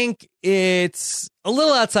think it's a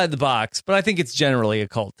little outside the box, but I think it's generally a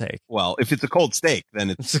cult take. Well, if it's a cold steak, then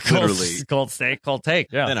it's a literally cold steak, cold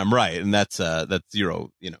take. Yeah, then I'm right, and that's zero.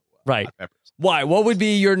 Right. Hot peppers. Why? What would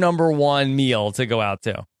be your number one meal to go out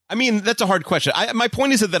to? I mean, that's a hard question. My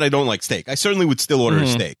point isn't that I don't like steak. I certainly would still order a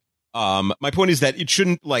steak. My point is that it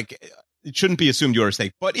shouldn't be assumed you order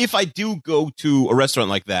steak. But if I do go to a restaurant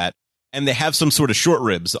like that and they have some sort of short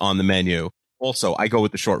ribs on the menu, also I go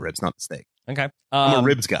with the short ribs, not the steak. Okay, I'm a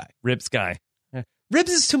ribs guy. Ribs guy.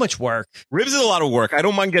 Ribs is too much work. Ribs is a lot of work. I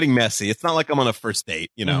don't mind getting messy. It's not like I'm on a first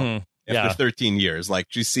date, after 13 years. Like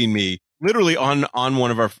she's seen me literally on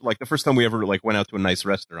one of our like the first time we ever like went out to a nice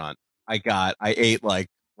restaurant. I ate like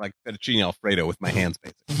fettuccine Alfredo with my hands,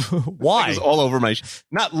 basically. Why? It was all over my,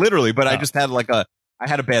 not literally, but I just had I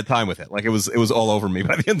had a bad time with it. Like it was all over me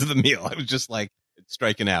by the end of the meal. I was just like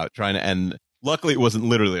striking out, trying to, and luckily it wasn't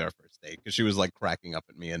literally our first date because she was like cracking up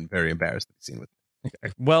at me and very embarrassed to be seen with me.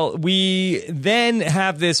 Okay. Well, we then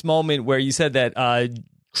have this moment where you said that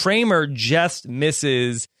Kramer just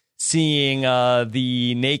misses seeing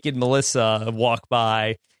the naked Melissa walk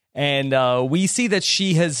by. And we see that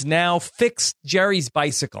she has now fixed Jerry's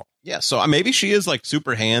bicycle. Yeah, so maybe she is like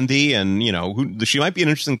super handy, and she might be an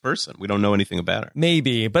interesting person. We don't know anything about her.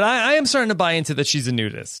 Maybe, but I am starting to buy into that she's a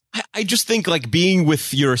nudist. I just think like being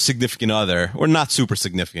with your significant other, or not super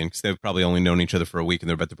significant, because they've probably only known each other for a week and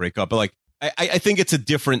they're about to break up. But like, I think it's a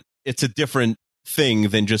different thing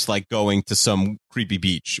than just like going to some creepy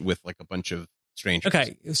beach with like a bunch of strangers.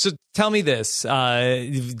 Okay, so tell me this: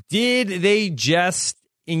 did they just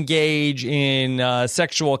engage in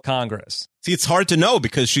sexual congress? See, it's hard to know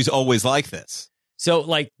because she's always like this. So,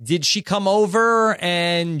 like, did she come over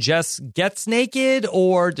and just gets naked,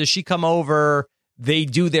 or does she come over, they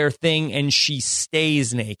do their thing, and she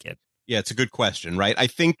stays naked? Yeah, it's a good question, right? I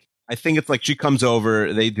think it's like she comes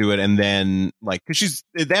over, they do it, and then like because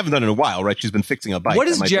they haven't done it in a while, right? She's been fixing a bike. What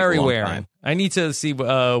is Jerry wearing? I need to see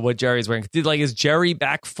what Jerry's wearing. Is Jerry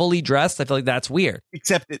back fully dressed? I feel like that's weird.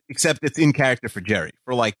 Except it's in character for Jerry.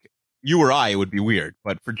 For like you or I, it would be weird,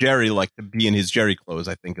 but for Jerry, like to be in his Jerry clothes,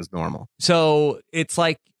 I think is normal. So it's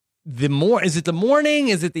like is it the morning?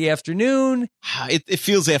 Is it the afternoon? It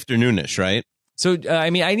feels afternoonish, right? So, I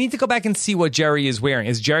mean, I need to go back and see what Jerry is wearing.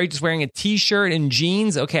 Is Jerry just wearing a T-shirt and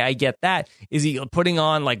jeans? Okay, I get that. Is he putting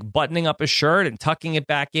on, like, buttoning up a shirt and tucking it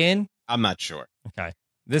back in? I'm not sure. Okay.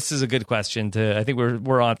 This is a good question. I think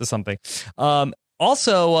we're on to something.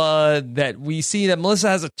 Also, that we see that Melissa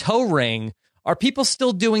has a toe ring. Are people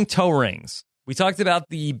still doing toe rings? We talked about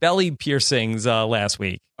the belly piercings last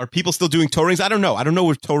week. Are people still doing toe rings? I don't know. I don't know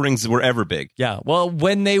if toe rings were ever big. Yeah. Well,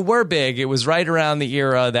 when they were big, it was right around the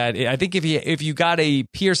era that I think if you got a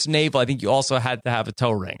pierced navel, I think you also had to have a toe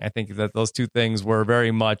ring. I think that those two things were very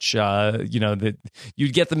much, that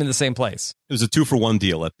you'd get them in the same place. It was a 2-for-1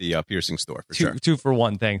 deal at the piercing store for sure.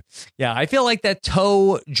 2-for-1 thing. Yeah. I feel like that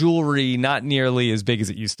toe jewelry not nearly as big as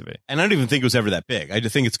it used to be. And I don't even think it was ever that big. I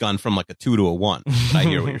just think it's gone from like a 2 to a 1. I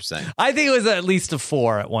hear what you're saying. I think it was at least a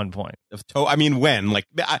 4 at one point. I mean, when? Like,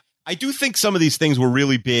 I do think some of these things were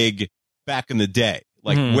really big back in the day,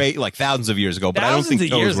 like thousands of years ago. But I don't think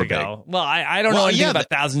toes were big. Well, I don't know anything about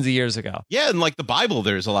thousands of years ago. Yeah, and like the Bible,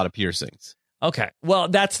 there's a lot of piercings. Okay, well,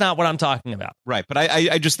 that's not what I'm talking about. Right, but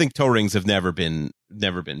I just think toe rings have never been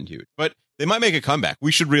huge. But they might make a comeback.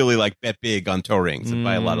 We should really like bet big on toe rings and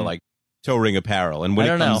buy a lot of like toe ring apparel. And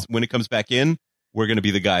when it comes back in, we're going to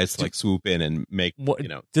be the guys to like swoop in and make,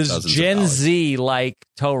 does Gen Z like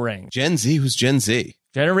toe rings? Gen Z? Who's Gen Z?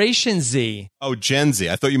 Generation Z. Oh, Gen Z.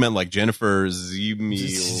 I thought you meant like Jennifer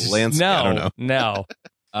Lansky. No, I don't know.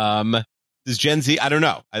 No. Does Gen Z? I don't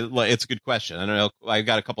know. It's a good question. I don't know. I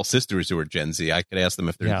got a couple sisters who are Gen Z. I could ask them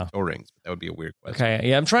if they're into toe rings, but that would be a weird question. Okay.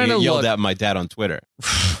 Yeah, I'm trying to yelled at my dad on Twitter.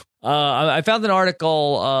 I found an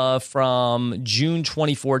article from June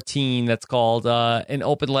 2014 that's called An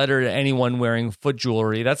Open Letter to Anyone Wearing Foot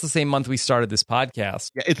Jewelry. That's the same month we started this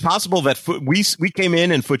podcast. Yeah, it's possible that we came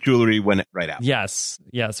in and foot jewelry went right out. Yes,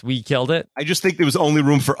 we killed it. I just think there was only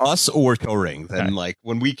room for us or toe rings. Okay. And like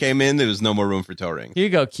when we came in, there was no more room for toe rings. Here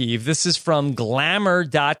you go, Keeve. This is from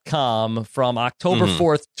glamour.com from October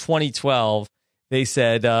 4th, 2012. They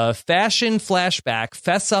said, fashion flashback,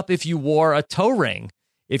 fess up if you wore a toe ring.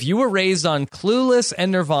 If you were raised on Clueless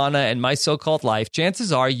and Nirvana and My So-Called Life,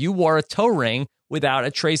 chances are you wore a toe ring without a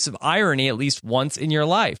trace of irony at least once in your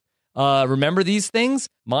life. Remember these things?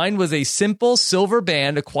 Mine was a simple silver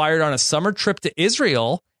band acquired on a summer trip to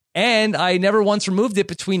Israel, and I never once removed it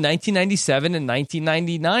between 1997 and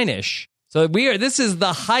 1999-ish. So this is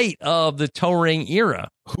the height of the toe ring era.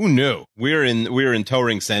 Who knew? We're in toe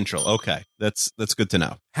ring central. Okay, that's good to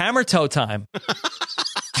know. Hammer toe time.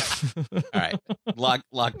 All right, lock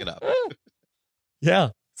it up. Yeah.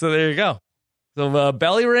 So there you go. So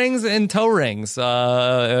belly rings and toe rings.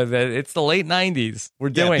 It's the late 90s.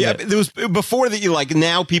 We're doing it. There was before that. You like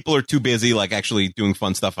now people are too busy like actually doing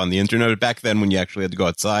fun stuff on the internet. Back then, when you actually had to go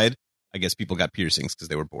outside, I guess people got piercings because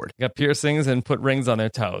they were bored. Got piercings and put rings on their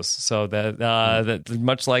toes, so that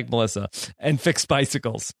much like Melissa, and fixed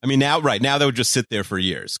bicycles. I mean, now they would just sit there for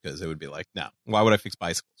years because it would be like, no, why would I fix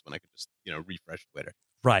bicycles when I could just refresh Twitter?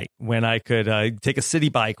 Right, when I could take a city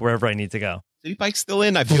bike wherever I need to go. City bike's still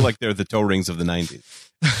in? I feel like they're the toe rings of the 90s.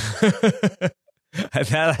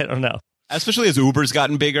 That I don't know. Especially as Uber's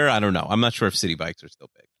gotten bigger, I don't know. I'm not sure if city bikes are still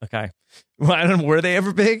big. Okay. Well, I don't know. Were they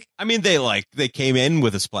ever big? I mean, they came in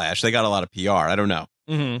with a splash. They got a lot of PR. I don't know.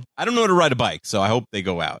 Mm-hmm. I don't know how to ride a bike, so I hope they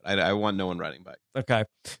go out. I want no one riding bikes. Okay.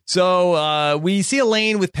 So we see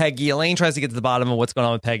Elaine with Peggy. Elaine tries to get to the bottom of what's going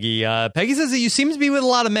on with Peggy. Peggy says that you seem to be with a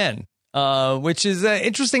lot of men. Which is an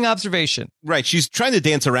interesting observation. Right. She's trying to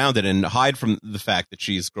dance around it and hide from the fact that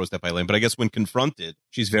she's grossed out by Elaine. But I guess when confronted,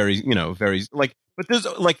 she's very, very like, but there's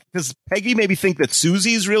like, does Peggy maybe think that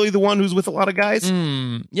Susie's really the one who's with a lot of guys?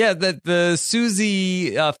 Yeah. That the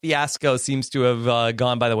Susie fiasco seems to have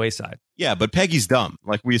gone by the wayside. Yeah. But Peggy's dumb.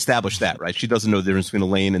 Like we established that, right? She doesn't know the difference between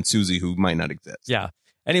Elaine and Susie, who might not exist. Yeah.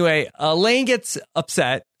 Anyway, Elaine gets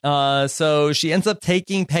upset. So she ends up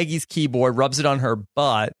taking Peggy's keyboard, rubs it on her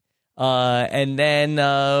butt. And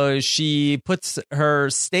then she puts her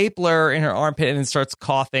stapler in her armpit and starts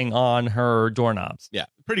coughing on her doorknobs. Yeah,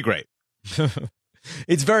 pretty great.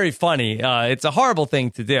 It's very funny. It's a horrible thing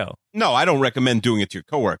to do. No, I don't recommend doing it to your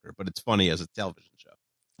coworker, but it's funny as a television show.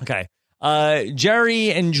 Okay.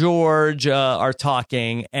 Jerry and George are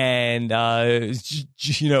talking, and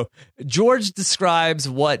George describes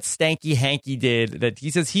what Stanky Hanky did. That he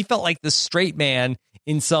says he felt like the straight man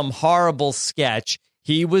in some horrible sketch.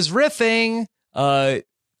 He was riffing. Do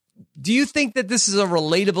you think that this is a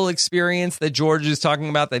relatable experience that George is talking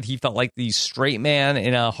about, that he felt like the straight man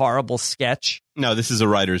in a horrible sketch? No, this is a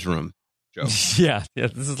writer's room joke. Yeah,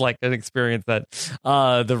 this is like an experience that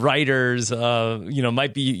the writers,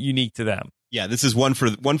 might be unique to them. Yeah, this is one for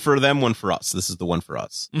them, one for us. This is the one for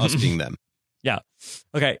us, us being them. Yeah.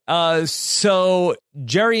 Okay. So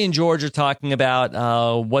Jerry and George are talking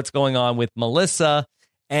about what's going on with Melissa.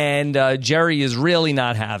 And Jerry is really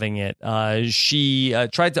not having it. She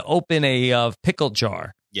tried to open a pickle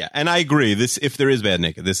jar. Yeah, and I agree. This, if there is bad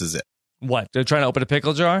naked, this is it. What? They're trying to open a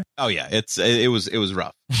pickle jar? Oh yeah, it was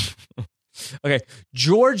rough. Okay.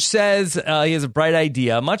 George says he has a bright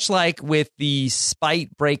idea, much like with the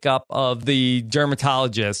spite breakup of the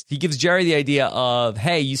dermatologist. He gives Jerry the idea of,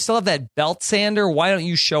 hey, you still have that belt sander. Why don't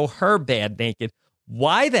you show her bad naked?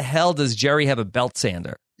 Why the hell does Jerry have a belt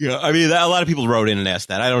sander? Yeah, I mean, a lot of people wrote in and asked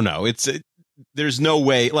that. I don't know. There's no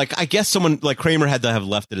way. Like, I guess someone like Kramer had to have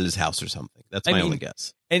left it at his house or something. That's my only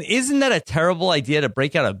guess. And isn't that a terrible idea to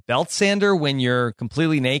break out a belt sander when you're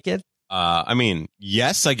completely naked? I mean,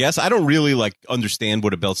 yes, I guess. I don't really understand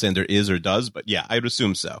what a belt sander is or does, but yeah, I would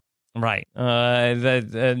assume so. Right.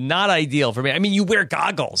 Not ideal for me. I mean, you wear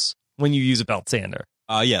goggles when you use a belt sander.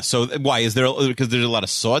 Yeah. So why because there's a lot of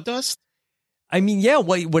sawdust? I mean, yeah,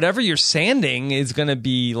 whatever you're sanding is going to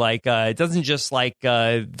be like, it doesn't just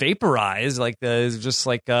vaporize,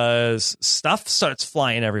 stuff starts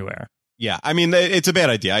flying everywhere. Yeah, I mean, it's a bad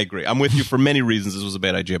idea. I agree. I'm with you for many reasons. This was a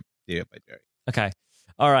bad idea by Jerry. Okay.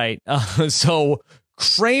 All right. So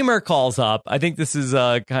Kramer calls up. I think this is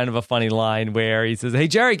kind of a funny line where he says, hey,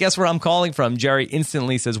 Jerry, guess where I'm calling from? Jerry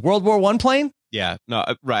instantly says, World War I plane? Yeah, no,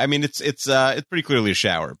 right. I mean, it's pretty clearly a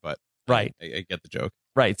shower, but right. I get the joke.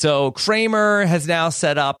 Right. So Kramer has now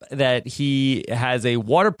set up that he has a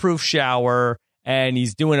waterproof shower and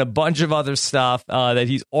he's doing a bunch of other stuff, that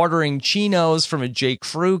he's ordering chinos from a J.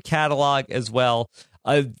 Crew catalog as well.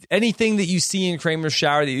 Anything that you see in Kramer's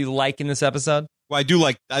shower that you like in this episode? Well, I do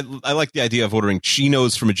like I like the idea of ordering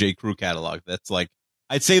chinos from a J. Crew catalog. That's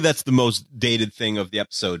I'd say that's the most dated thing of the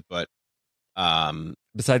episode, but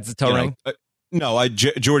besides the toe ring? No,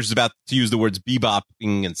 George is about to use the words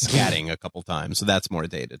bebopping and scatting a couple times, so that's more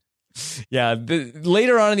dated. Yeah,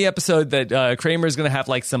 later on in the episode that Kramer is going to have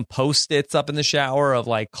some Post-its up in the shower of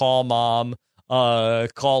call mom,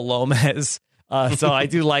 call Lomez. So I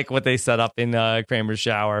do like what they set up in Kramer's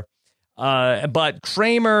shower. But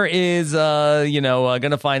Kramer is, going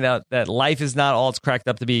to find out that life is not all it's cracked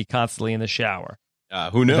up to be constantly in the shower.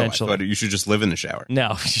 Who knew? Eventually. I thought you should just live in the shower.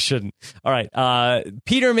 No, you shouldn't. All right.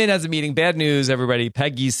 Peterman has a meeting. Bad news, everybody.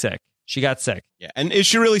 Peggy's sick. She got sick. Yeah. And is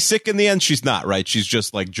she really sick in the end? She's not, right? She's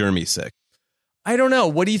just like Jeremy sick. I don't know.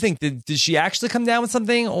 What do you think? Did she actually come down with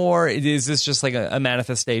something, or is this just like a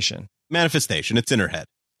manifestation? Manifestation. It's in her head.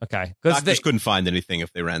 Okay. Doctors couldn't find anything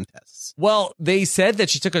if they ran tests. Well, they said that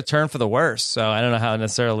she took a turn for the worse, so I don't know how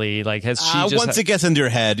necessarily, like, has she just... Once it gets into your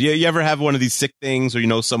head, you ever have one of these sick things, or you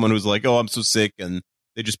know someone who's like, oh, I'm so sick, and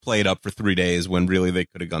they just play it up for 3 days when really they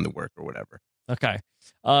could have gone to work or whatever. Okay.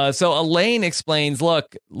 So Elaine explains,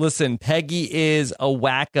 look, listen, Peggy is a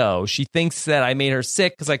wacko. She thinks that I made her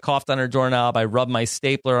sick because I coughed on her doorknob, I rubbed my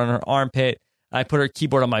stapler on her armpit, I put her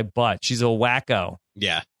keyboard on my butt. She's a wacko.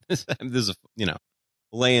 Yeah. There's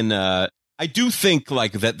Elaine, I do think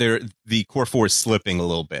like that the core four is slipping a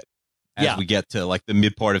little bit as we get to like the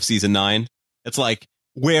mid part of season 9. It's like,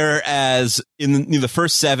 whereas in the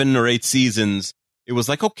first 7 or 8 seasons, it was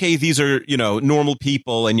like, okay, these are, normal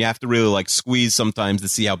people and you have to really like squeeze sometimes to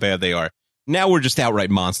see how bad they are. Now we're just outright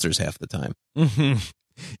monsters half the time. Mm-hmm.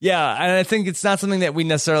 Yeah. And I think it's not something that we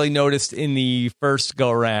necessarily noticed in the first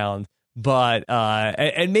go round, but,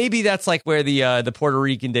 and maybe that's like where the Puerto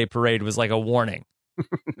Rican Day Parade was like a warning.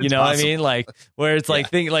 You know what I mean? Like where it's like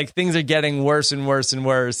things are getting worse and worse and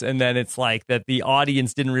worse, and then it's like that the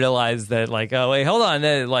audience didn't realize that like, oh wait, hold on,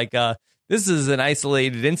 this is an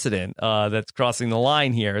isolated incident that's crossing the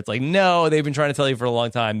line here. It's like, no, they've been trying to tell you for a long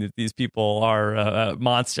time that these people are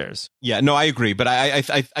monsters. Yeah, no, I agree, but I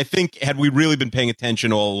think had we really been paying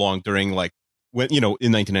attention all along during like when in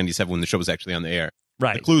 1997 when the show was actually on the air,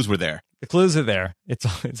 right? The clues were there. The clues are there.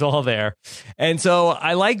 It's all there. And so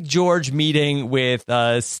I like George meeting with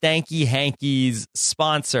Stanky Hanky's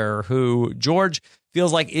sponsor, who George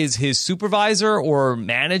feels like is his supervisor or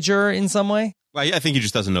manager in some way. Well, I think he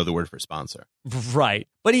just doesn't know the word for sponsor. Right.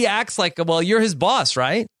 But he acts like, well, you're his boss,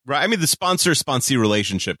 right? Right. I mean, the sponsor-sponsee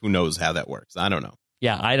relationship, who knows how that works? I don't know.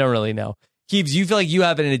 Yeah, I don't really know. Keebs, you feel like you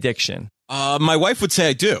have an addiction. My wife would say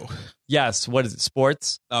I do. Yes. What is it?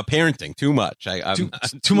 Sports? Parenting. Too much. I'm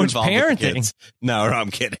too much parenting. No,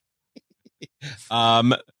 I'm kidding.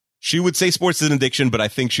 She would say sports is an addiction, but I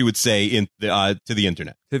think she would say to the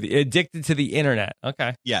internet. Addicted to the internet.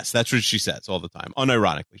 Okay. Yes, that's what she says all the time.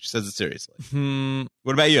 Unironically. She says it seriously.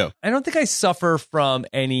 What about you? I don't think I suffer from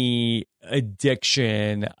any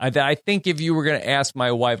addiction. I think if you were going to ask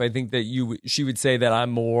my wife, I think that she would say that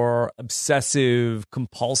I'm more obsessive,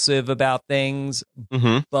 compulsive about things.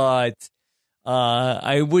 Mm-hmm. But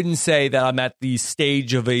I wouldn't say that I'm at the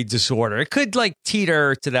stage of a disorder. It could like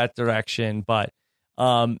teeter to that direction, but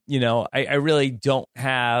I really don't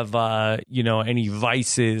have, any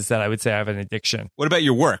vices that I would say I have an addiction. What about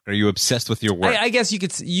your work? Are you obsessed with your work? I guess you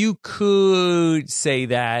could say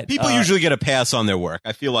that. People usually get a pass on their work.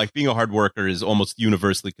 I feel like being a hard worker is almost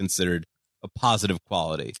universally considered a positive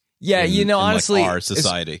quality. Yeah, honestly, like our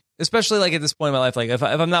society, especially like at this point in my life, like if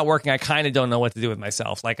I'm not working, I kind of don't know what to do with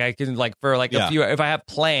myself. Like I can like for like a few, if I have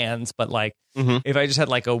plans, but like if I just had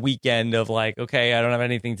like a weekend of like, okay, I don't have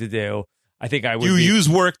anything to do. I think I would. You use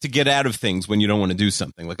work to get out of things when you don't want to do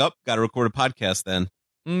something. Like, got to record a podcast then.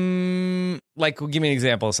 Like, give me an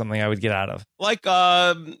example of something I would get out of. Like,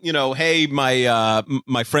 hey,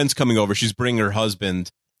 my friend's coming over. She's bringing her husband.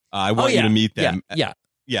 I want you to meet them.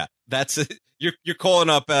 Yeah. That's it. You're calling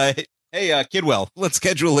up. Hey, Kidwell, let's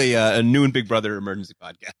schedule a noon Big Brother emergency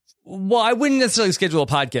podcast. Well, I wouldn't necessarily schedule a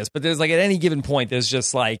podcast, but there's like at any given point, there's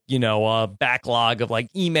just like, a backlog of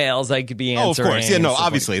like emails I could be answering. Oh, of course. Yeah, no,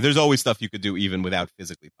 obviously. There's always stuff you could do even without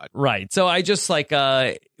physically podcasting. Right. So I just like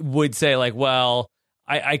would say like, well,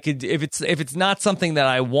 I could, if it's not something that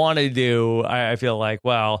I want to do, I feel like,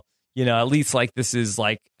 well, at least like this is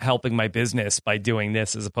like helping my business by doing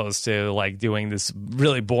this as opposed to like doing this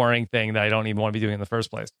really boring thing that I don't even want to be doing in the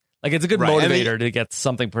first place. Like, it's a good motivator to get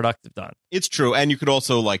something productive done. It's true. And you could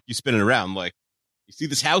also, like, you spin it around. Like, you see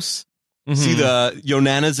this house? You see the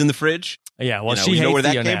Yonanas in the fridge? Yeah, well, she hates where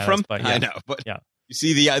that the came Yonanas, from? But yeah. I know, but yeah. You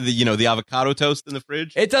see the avocado toast in the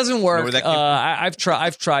fridge? It doesn't work. Where that came from?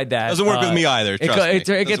 I've tried that. Doesn't work with me either.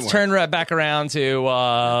 It gets turned right back around to,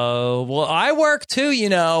 well, I work too,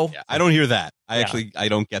 Yeah, I don't hear that. I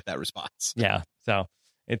don't get that response. Yeah, so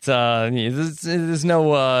it's there's no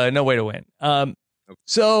way to win.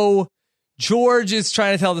 So George is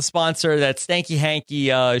trying to tell the sponsor that Stanky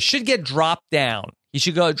Hanky should get dropped down. He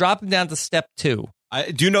should drop him down to step 2.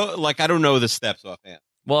 I don't know the steps offhand.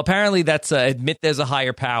 Well, apparently that's admit there's a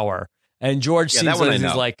higher power. And George seems like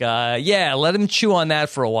he's like, yeah, let him chew on that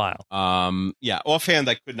for a while. Offhand,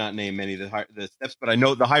 I could not name any of the steps, but I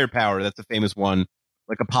know the higher power. That's a famous one.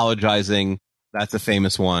 Like apologizing, that's a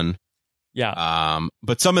famous one. Yeah.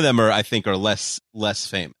 But some of them I think are less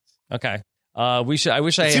famous. Okay. I wish I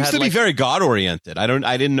It had. seems to be very God oriented.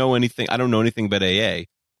 I didn't know anything. I don't know anything about AA.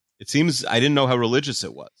 It seems I didn't know how religious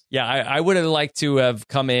it was. Yeah, I would have liked to have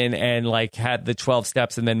come in and like had the 12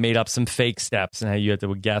 steps and then made up some fake steps, and how you had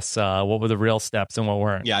to guess what were the real steps and what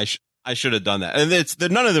weren't. Yeah, I should have done that.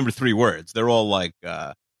 And none of them are 3 words. They're all like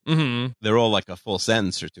they're all like a full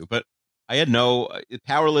sentence or two. But I had no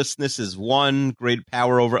powerlessness is one, great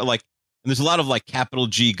power over like. And there's a lot of like capital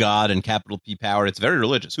G God and capital P power. It's very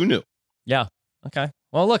religious. Who knew? Yeah. Okay.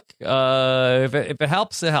 Well, look, if it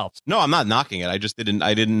helps, it helps. No, I'm not knocking it. I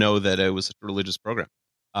didn't know that it was such a religious program.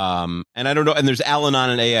 And I don't know. And there's Al-Anon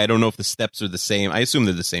and AA. I don't know if the steps are the same. I assume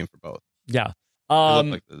they're the same for both. Yeah. They look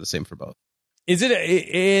like they're the same for both. Is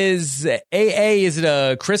AA? Is it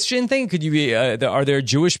a Christian thing? Could you be? Are there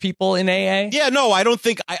Jewish people in AA? Yeah. No, I don't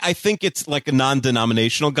think. I think it's like a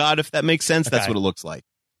non-denominational God, if that makes sense. Okay. That's what it looks like.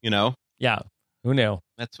 You know. Yeah. Who knew?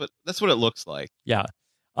 That's what it looks like. Yeah.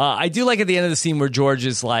 I do like at the end of the scene where George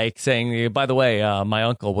is like saying, by the way, my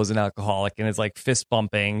uncle was an alcoholic, and is like fist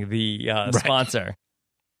bumping the sponsor.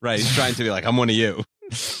 Right. He's trying to be like, I'm one of you.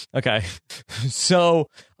 Okay. So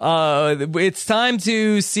it's time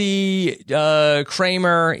to see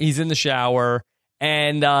Kramer. He's in the shower,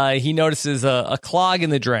 and he notices a clog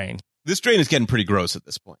in the drain. This drain is getting pretty gross at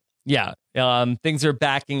this point. Yeah. Things are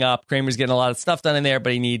backing up. Kramer's getting a lot of stuff done in there,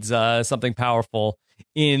 but he needs something powerful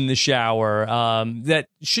in the shower. That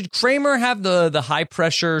should Kramer have the high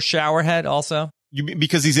pressure shower head also?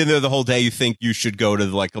 Because he's in there the whole day, you think you should go to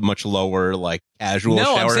like a much lower, like casual shower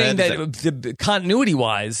head? No, I'm saying that the continuity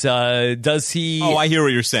wise, does he? Oh, I hear what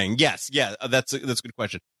you're saying. Yes, yeah, that's a good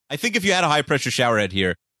question. I think if you had a high pressure shower head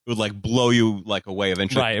here, it would like blow you like away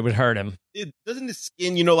eventually. Right, it would hurt him. Doesn't the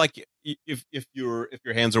skin, you know, like if your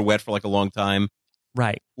hands are wet for like a long time,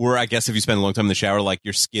 right? Or I guess if you spend a long time in the shower, like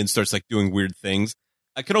your skin starts like doing weird things.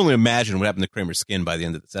 I could only imagine what happened to Kramer's skin by the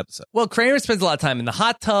end of this episode. Well, Kramer spends a lot of time in the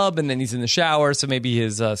hot tub, and then he's in the shower, so maybe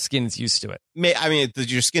his skin's used to it. I mean,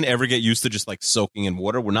 does your skin ever get used to just like soaking in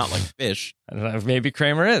water? We're not like fish. I don't know. Maybe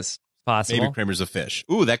Kramer is. Possible. Maybe Kramer's a fish.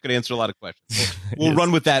 Ooh, that could answer a lot of questions. We'll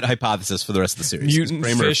run with that hypothesis for the rest of the series. Mutant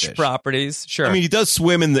fish properties, sure. I mean, he does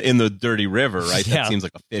swim in the dirty river, right? Yeah. That seems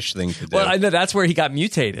like a fish thing to do. Well, I know that's where he got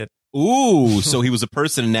mutated. Ooh, so he was a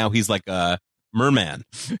person, and now he's like a merman.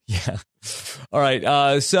 Yeah. All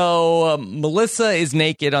right. So Melissa is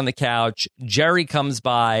naked on the couch. Jerry comes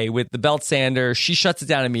by with the belt sander. She shuts it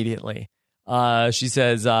down immediately. She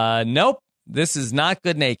says, nope, this is not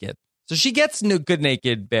good naked. So she gets good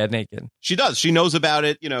naked, bad naked. She does. She knows about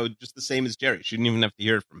it, just the same as Jerry. She didn't even have to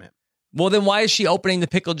hear it from him. Well, then why is she opening the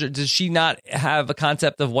pickle jar? Does she not have a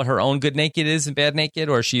concept of what her own good naked is and bad naked,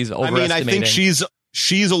 or she's overestimating? I mean, I think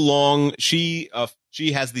she's along. She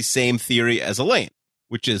has the same theory as Elaine,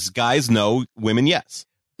 which is guys no, women yes.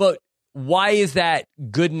 But why is that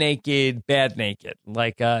good naked, bad naked?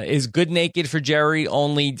 Like, is good naked for Jerry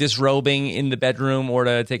only disrobing in the bedroom or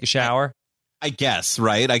to take a shower? I guess,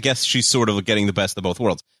 right? I guess she's sort of getting the best of both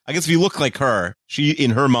worlds. I guess if you look like her,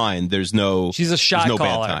 in her mind, she's a shot caller.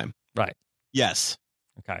 Bad time. Right. Yes.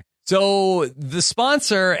 Okay. So the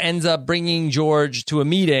sponsor ends up bringing George to a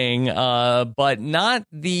meeting, but not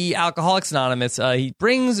the Alcoholics Anonymous. He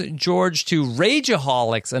brings George to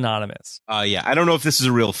Rageaholics Anonymous. Yeah. I don't know if this is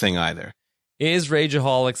a real thing either. Is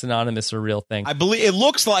Rageaholics Anonymous a real thing? I believe it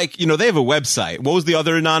looks like, they have a website. What was the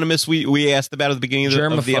other anonymous we asked about at the beginning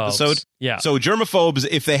of the episode? Yeah. So germaphobes,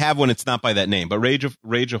 if they have one, it's not by that name, but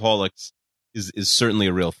Rageaholics is certainly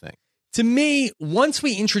a real thing. To me, once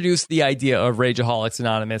we introduce the idea of Rageaholics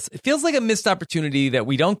Anonymous, it feels like a missed opportunity that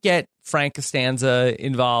we don't get Frank Costanza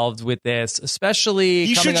involved with this, especially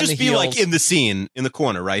he coming should just on the be heels. like in the scene, in the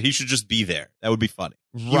corner, right? He should just be there. That would be funny.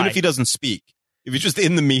 Right. Even if he doesn't speak. If he's just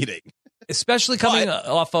in the meeting. Especially coming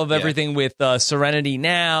off of everything with Serenity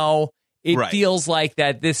Now, it feels like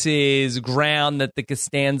that this is ground that the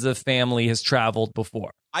Costanza family has traveled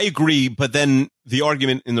before. I agree, but then the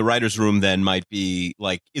argument in the writer's room then might be,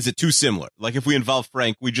 like, is it too similar? Like, if we involve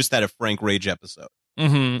Frank, we just had a Frank Rage episode.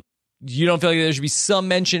 Mm-hmm. You don't feel like there should be some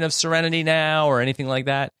mention of Serenity Now or anything like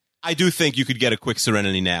that? I do think you could get a quick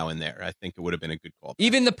Serenity Now in there. I think it would have been a good call.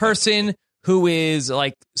 Even the person who is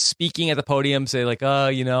like speaking at the podium say like,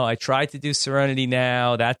 I tried to do Serenity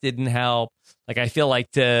Now. That didn't help. Like, I feel like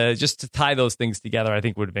to tie those things together, I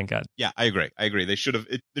think would have been good. Yeah, I agree. There should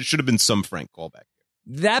have been some Frank callback.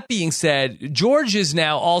 That being said, George is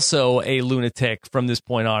now also a lunatic from this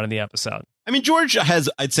point on in the episode. I mean, George has,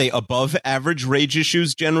 I'd say, above average rage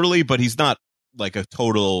issues generally, but he's not like a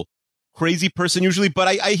total crazy person usually.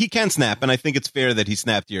 But he can snap, and I think it's fair that he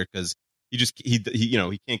snapped here because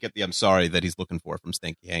he can't get the I'm sorry that he's looking for from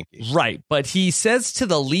Stinky Hanky. Right, but he says to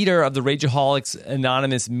the leader of the Rageaholics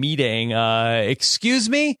Anonymous meeting, "Excuse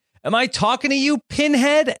me, am I talking to you,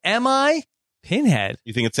 Pinhead? Am I Pinhead?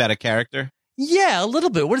 You think it's out of character? Yeah, a little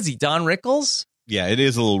bit. What is he, Don Rickles? Yeah, it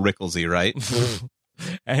is a little Ricklesy, right?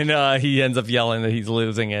 And he ends up yelling that he's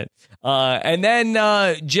losing it. And then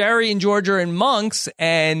Jerry and George are in Monks,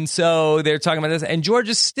 and so they're talking about this, and George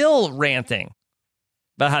is still ranting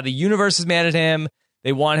about how the universe is mad at him.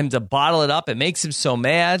 They want him to bottle it up. It makes him so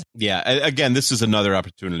mad. Yeah, again, this is another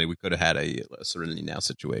opportunity. We could have had a Serenity Now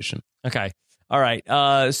situation. Okay. All right.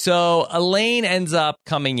 So Elaine ends up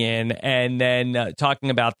coming in and then talking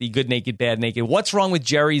about the good naked, bad naked. What's wrong with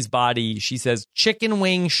Jerry's body? She says chicken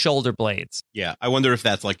wing shoulder blades. Yeah, I wonder if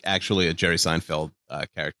that's like actually a Jerry Seinfeld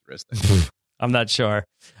characteristic. I'm not sure.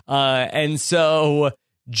 And so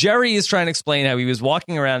Jerry is trying to explain how he was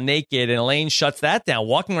walking around naked, and Elaine shuts that down.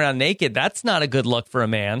 Walking around naked, that's not a good look for a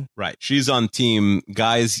man. Right. She's on team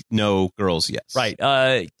guys no, girls yes. Right.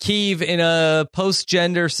 Keeve, in a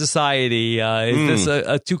post-gender society, is this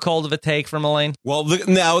a too cold of a take from Elaine? Well,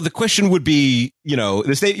 now the question would be,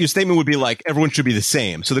 your statement would be like, everyone should be the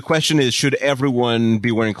same. So the question is, should everyone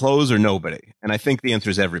be wearing clothes or nobody? And I think the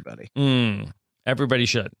answer is everybody. Everybody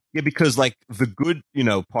should. Yeah, because like the good,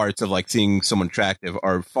 parts of like seeing someone attractive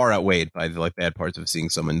are far outweighed by the like bad parts of seeing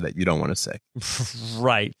someone that you don't want to see.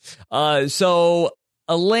 Right. So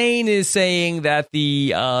Elaine is saying that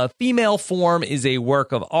the female form is a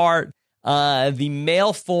work of art. The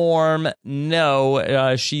male form,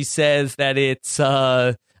 no. She says that it's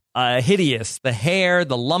hideous. The hair,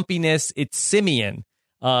 the lumpiness, it's simian.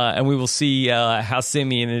 And we will see how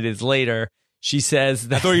simian it is later. She says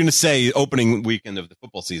that. I thought you were going to say opening weekend of the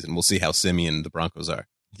football season. We'll see how simian the Broncos are.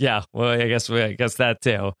 Yeah, well, I guess that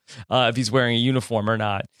too. If he's wearing a uniform or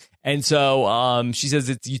not. And so she says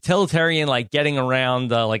it's utilitarian, like getting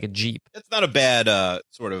around like a Jeep. That's not a bad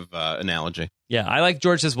sort of analogy. Yeah, I like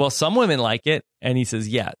George says, well, some women like it. And he says,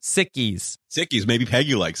 yeah, sickies. Sickies. Maybe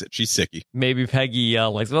Peggy likes it. She's sicky. Maybe Peggy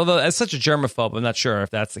likes it. Although as such a germaphobe, I'm not sure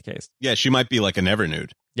if that's the case. Yeah, she might be like a never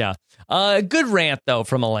nude. Yeah. Good rant, though,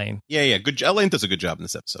 from Elaine. Yeah. Good. Elaine does a good job in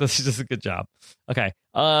this episode. She does a good job. Okay.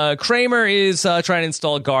 Kramer is trying to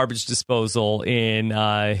install garbage disposal in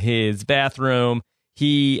his bathroom.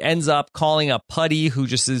 He ends up calling up Putty, who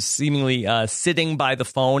just is seemingly sitting by the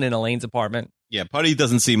phone in Elaine's apartment. Yeah, Putty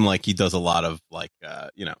doesn't seem like he does a lot of like,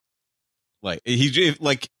 like he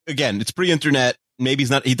like again, it's pre-internet. Maybe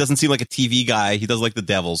he doesn't seem like a TV guy. He does like the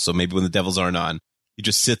Devils, so maybe when the Devils aren't on, he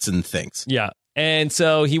just sits and thinks. Yeah. And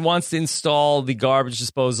so he wants to install the garbage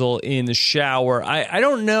disposal in the shower. I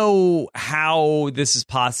don't know how this is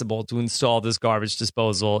possible to install this garbage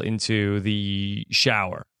disposal into the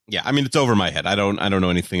shower. Yeah, I mean, it's over my head. I don't know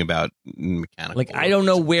anything about mechanical. Like, I don't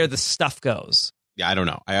know where the stuff goes. Yeah, I don't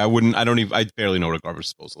know. I barely know what a garbage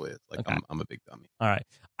disposal is. Like, okay. I'm a big dummy. All right.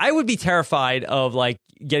 I would be terrified of like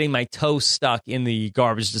getting my toe stuck in the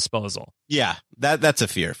garbage disposal. Yeah, that's a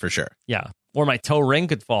fear for sure. Yeah. Or my toe ring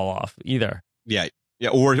could fall off either. Yeah,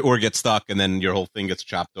 or get stuck and then your whole thing gets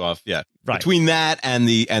chopped off. Yeah, right. Between that and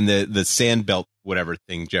the sand belt, whatever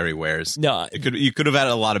thing Jerry wears, no, you could have had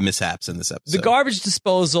a lot of mishaps in this episode. The garbage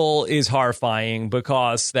disposal is horrifying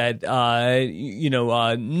because that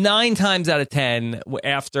 9 times out of 10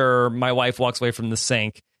 after my wife walks away from the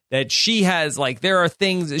sink, that she has like there are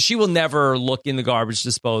things she will never look in the garbage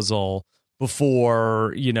disposal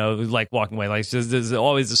before, like walking away. Like there's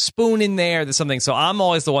always a spoon in there. There's something. So I'm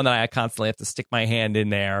always the one that I constantly have to stick my hand in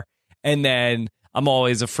there. And then I'm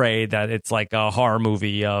always afraid that it's like a horror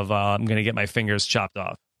movie of I'm going to get my fingers chopped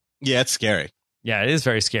off. Yeah, it's scary. Yeah, it is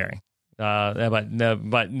very scary.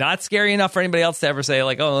 But not scary enough for anybody else to ever say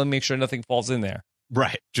like, oh, let me make sure nothing falls in there.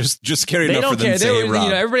 Right. Just scary enough for them to say,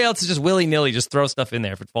 Rob. Everybody else is just willy-nilly, just throw stuff in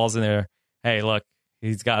there. If it falls in there, hey, look.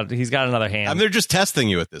 He's got another hand. I mean, they're just testing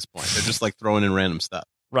you at this point. They're just like throwing in random stuff.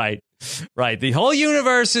 Right. The whole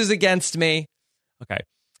universe is against me. Okay.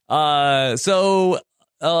 So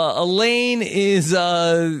Elaine is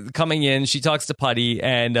coming in. She talks to Putty,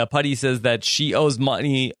 and Putty says that she owes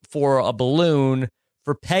money for a balloon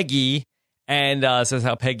for Peggy, and says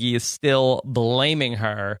how Peggy is still blaming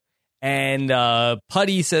her. And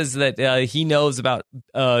Putty says that he knows about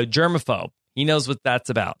germaphobe. He knows what that's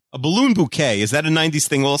about. A balloon bouquet. Is that a 90s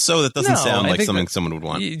thing also? That doesn't sound like something someone would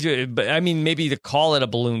want. But I mean, maybe to call it a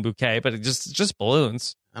balloon bouquet, but just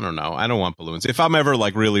balloons. I don't know. I don't want balloons. If I'm ever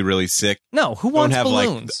like really, really sick, No, who don't wants have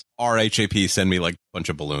balloons? like RHAP send me like a bunch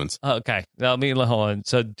of balloons. Okay, let me hold on.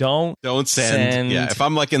 So don't Send. Yeah, if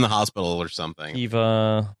I'm like in the hospital or something.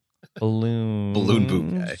 Eva balloons. Balloon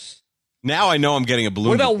bouquet. Now I know I'm getting a balloon.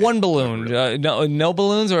 What about bouquet. one balloon? No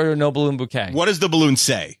balloons or no balloon bouquet? What does the balloon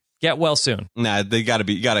say? Get well soon. Nah, they gotta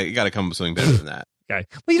be. You gotta come up with something better than that. Okay.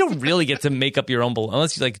 Well, you don't really get to make up your own balloon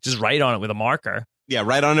unless you like just write on it with a marker. Yeah,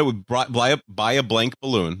 write on it with buy a blank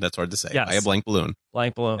balloon. That's hard to say. Yes. Buy a blank balloon.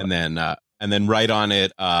 Blank balloon. And then write on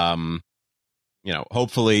it.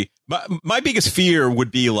 Hopefully, my biggest fear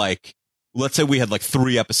would be like, let's say we had like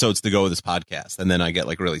 3 episodes to go with this podcast, and then I get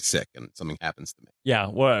like really sick and something happens to me. Yeah.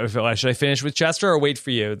 What should I finish with Chester or wait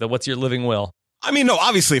for you? What's your living will? I mean, no,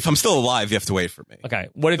 obviously, if I'm still alive, you have to wait for me. Okay.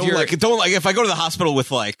 What if Don't like if I go to the hospital with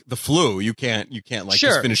like the flu, you can't like sure,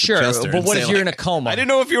 just finish sure. with Chester. But what say, if you're like, in a coma? I didn't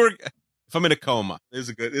know if I'm in a coma. This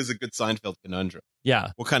is a good Seinfeld conundrum.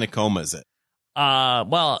 Yeah. What kind of coma is it?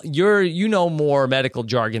 Well, you know more medical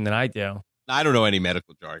jargon than I do. I don't know any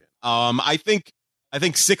medical jargon. I think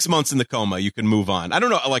 6 months in the coma, you can move on. I don't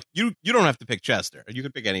know. Like you don't have to pick Chester. You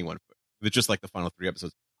can pick anyone. If it's just like the final 3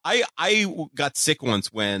 episodes. I got sick once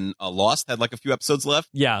when Lost had like a few episodes left.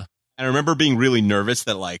 Yeah. And I remember being really nervous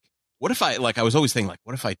that like, what if I was always thinking like,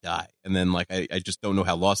 what if I die? And then like, I just don't know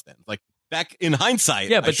how Lost ends. Like back in hindsight.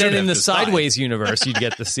 Yeah. But then in the just Sideways universe, you'd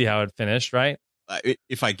get to see how it finished, right?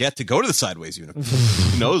 if I get to go to the Sideways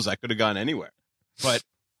universe, who knows? I could have gone anywhere. But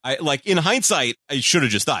I like in hindsight, I should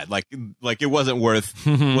have just died. Like it wasn't worth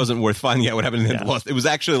finding out what happened in Lost. It was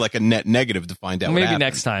actually like a net negative to find out. Maybe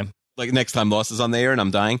next time. Like next time Lost is on the air and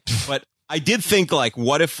I'm dying. But I did think like,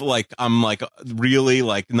 what if like I'm like really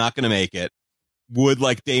like not going to make it? Would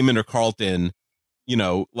like Damon or Carlton,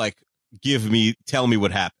 like tell me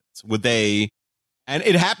what happens? Would they? And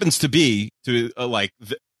it happens to be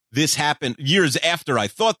this happened years after I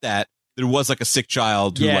thought that there was like a sick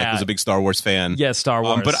child who like was a big Star Wars fan. Yeah, Star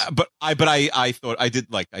Wars. But I thought I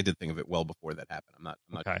did think of it well before that happened. I'm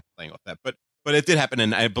not playing off that, but it did happen,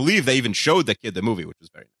 and I believe they even showed that kid the movie, which was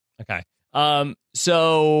very nice. Okay.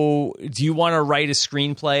 So do you want to write a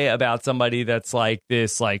screenplay about somebody that's like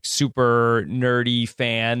this like super nerdy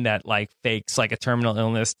fan that like fakes like a terminal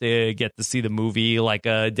illness to get to see the movie like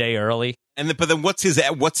a day early? But then what's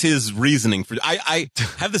his reasoning for? I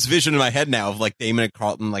have this vision in my head now of like Damon and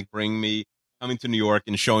Carlton like coming to New York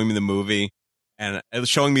and showing me the movie and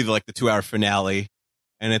showing me the 2-hour finale,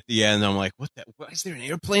 and at the end I'm like, what is there an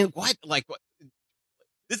airplane? What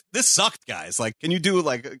This sucked, guys. Like, can you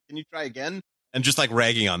try again? And just like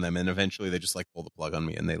ragging on them, and eventually they just like pull the plug on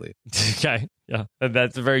me and they leave. Okay, yeah,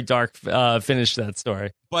 that's a very dark finish to that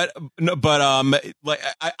story. But like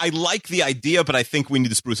I like the idea, but I think we need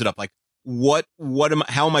to spruce it up. Like,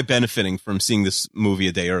 how am I benefiting from seeing this movie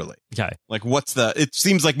a day early? Okay, like it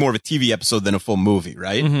seems like more of a TV episode than a full movie,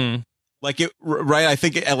 right? Mm-hmm. Right. I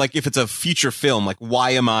think like if it's a feature film, like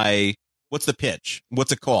what's the pitch?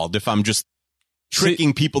 What's it called? If I'm just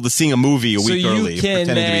tricking people to seeing a movie a week early. So you can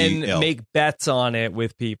then make bets on it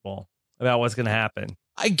with people about what's going to happen.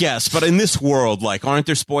 I guess, but in this world, like, aren't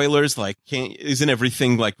there spoilers? Like, isn't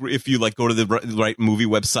everything like if you like go to the right movie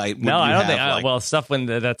website? No, I don't think. Well, stuff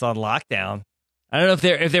that's on lockdown. I don't know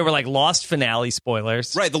if they were like Lost finale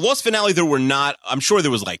spoilers. Right, the Lost finale, there were not. I'm sure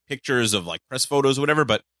there was like pictures of like press photos or whatever,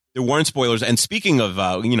 but there weren't spoilers. And speaking of,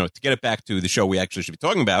 to get it back to the show we actually should be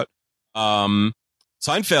talking about,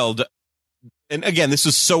 Seinfeld. And again, this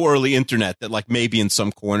is so early internet that like maybe in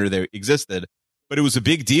some corner there existed, but it was a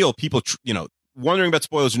big deal. People, wondering about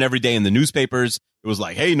spoilers, and every day in the newspapers, it was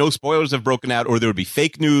like, hey, no spoilers have broken out, or there would be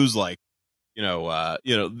fake news like,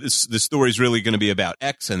 this story is really going to be about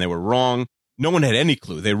X, and they were wrong. No one had any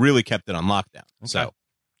clue. They really kept it on lockdown. Okay. So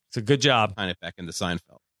it's a good job. Kind of back into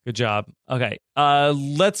Seinfeld. Good job. Okay.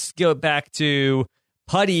 Let's go back to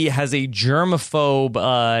Putty has a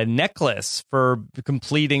germaphobe necklace for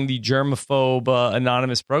completing the germaphobe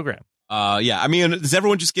anonymous program. Yeah. I mean, does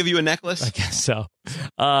everyone just give you a necklace? I guess so.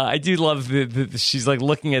 I do love she's like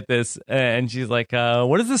looking at this and she's like,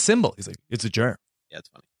 what is the symbol? He's like, it's a germ. Yeah, it's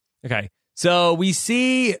funny. Okay. So we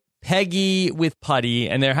see Peggy with Putty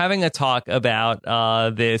and they're having a talk about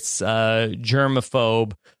this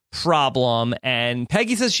germaphobe problem, and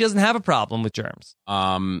Peggy says she doesn't have a problem with germs.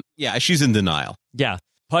 Yeah, she's in denial. Yeah.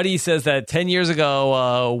 Putty says that 10 years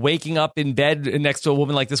ago, waking up in bed next to a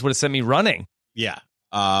woman like this would have sent me running. Yeah.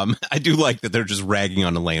 I do like that they're just ragging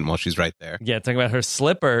on Elaine while she's right there. Yeah, talking about her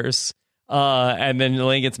slippers. And then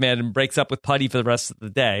Elaine gets mad and breaks up with Putty for the rest of the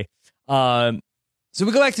day. So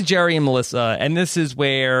we go back to Jerry and Melissa, and this is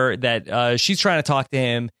where that she's trying to talk to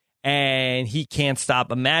him, and he can't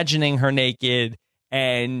stop imagining her naked.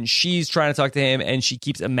 and she's trying to talk to him, and she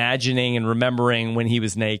keeps imagining and remembering when he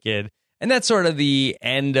was naked. And that's sort of the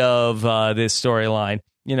end of this storyline.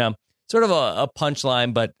 Sort of a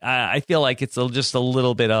punchline, but I feel like it's just a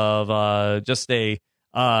little bit of just a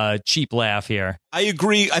cheap laugh here. I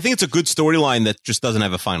agree. I think it's a good storyline that just doesn't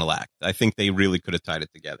have a final act. I think they really could have tied it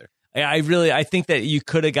together. I think that you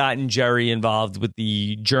could have gotten Jerry involved with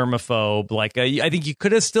the germaphobe. I think you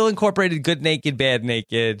could have still incorporated good naked, bad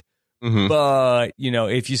naked. Mm-hmm. But,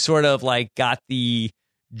 if you sort of got the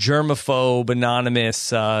germaphobe anonymous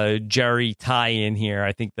Jerry tie in here,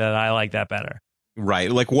 I think that I like that better.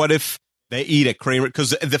 Right. Like, what if they eat at Kramer?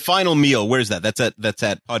 Because the final meal, where's that? That's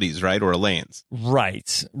at Putty's, right? Or Elaine's.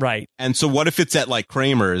 Right. And so what if it's at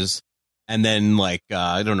Kramer's? And then,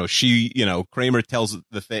 I don't know, Kramer tells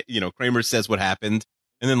Kramer says what happened.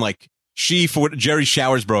 And then, Jerry's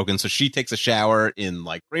shower's broken. So she takes a shower in,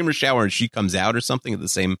 Kramer's shower, and she comes out or something at the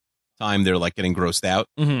same time. They're, getting grossed out.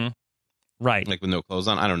 Mm-hmm. Right. With no clothes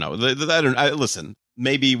on. I don't know. Listen,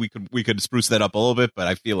 maybe we could spruce that up a little bit, but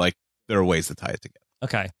I feel like there are ways to tie it together.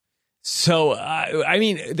 Okay. So,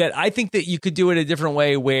 I think that you could do it a different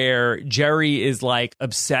way where Jerry is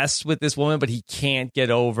obsessed with this woman, but he can't get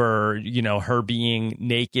over, her being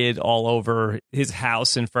naked all over his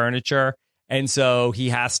house and furniture. And so he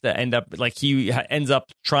has to ends up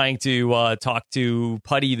trying to talk to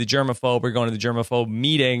Putty, the germaphobe, or going to the germaphobe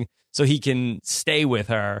meeting so he can stay with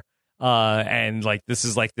her. And this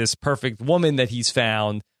is this perfect woman that he's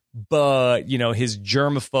found. But, his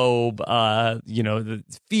germaphobe, the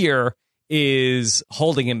fear is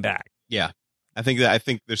holding him back. Yeah. I think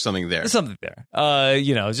there's something there. There's something there.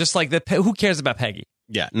 Just who cares about Peggy?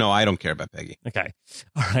 Yeah. No, I don't care about Peggy. Okay.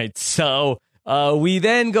 All right. So we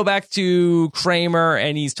then go back to Kramer,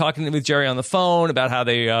 and he's talking with Jerry on the phone about how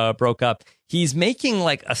they broke up. He's making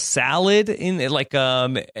a salad in the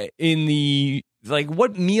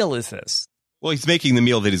what meal is this? Well, he's making the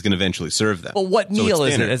meal that he's going to eventually serve them. Well, what meal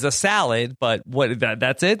is it? It's a salad, but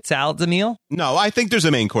that's it? Salad's a meal? No, I think there's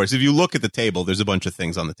a main course. If you look at the table, there's a bunch of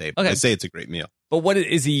things on the table. Okay. I say it's a great meal. But what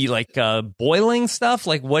is he boiling stuff?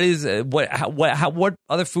 What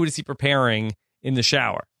other food is he preparing in the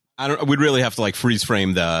shower? We'd really have to freeze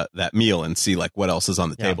frame that meal and see what else is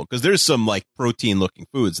on the table, because there's some protein looking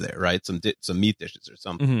foods there, right? Some meat dishes or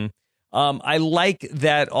something. Mm-hmm. I like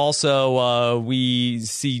that also we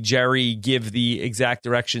see Jerry give the exact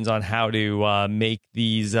directions on how to make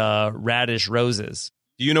these radish roses.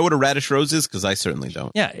 Do you know what a radish rose is? Because I certainly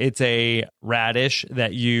don't. Yeah, it's a radish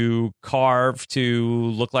that you carve to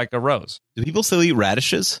look like a rose. Do people still eat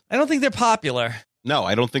radishes? I don't think they're popular. No,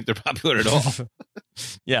 I don't think they're popular at all.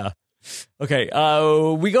 Yeah. Okay,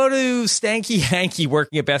 we go to Stanky Hanky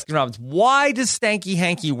working at Baskin Robbins. Why does Stanky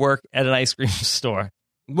Hanky work at an ice cream store?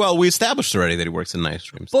 Well, we established already that he works in an ice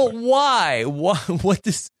cream store. But why? What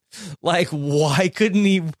does why couldn't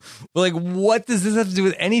he? What does this have to do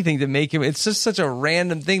with anything to make him? It's just such a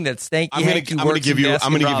random thing that Stanky Hanky works. I'm going to give you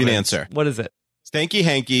an answer. What is it? Stanky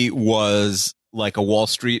Hanky was a Wall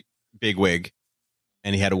Street bigwig,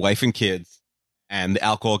 and he had a wife and kids, and the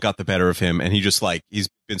alcohol got the better of him, and he just he's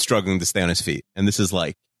been struggling to stay on his feet, and this is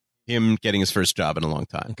him getting his first job in a long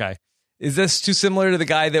time. Okay. Is this too similar to the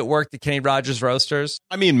guy that worked at Kenny Rogers Roasters?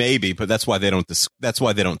 I mean, maybe, but that's why they don't. That's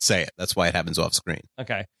why they don't say it. That's why it happens off screen.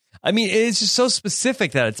 Okay. I mean, it's just so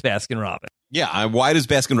specific that it's Baskin Robbins. Yeah. Why does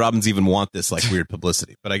Baskin Robbins even want this weird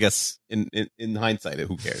publicity? But I guess in hindsight,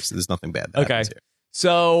 who cares? There's nothing bad that happens here.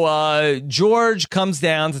 So George comes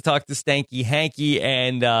down to talk to Stanky Hanky,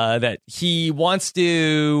 and that he wants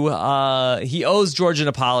to. He owes George an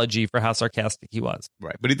apology for how sarcastic he was.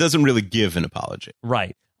 Right, but he doesn't really give an apology.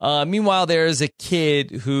 Right. Meanwhile, there's a kid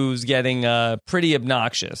who's getting pretty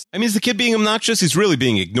obnoxious. I mean, is the kid being obnoxious? He's really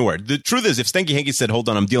being ignored. The truth is, if Stanky Hanky said, "Hold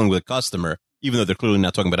on, I'm dealing with a customer," even though they're clearly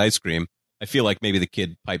not talking about ice cream, I feel like maybe the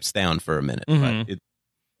kid pipes down for a minute. Mm-hmm.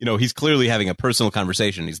 But he's clearly having a personal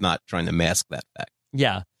conversation. He's not trying to mask that fact.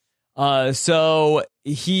 Yeah. So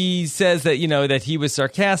he says that, that he was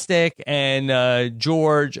sarcastic, and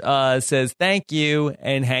George says, "Thank you."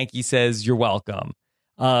 And Hanky says, "You're welcome."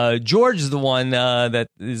 George is the one that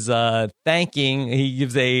is thanking. He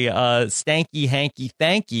gives a Stanky Hanky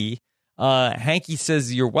thanky. Hanky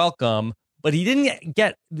says, "You're welcome," but he didn't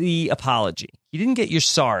get the apology. He didn't get "you're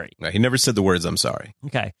sorry." No, he never said the words "I'm sorry."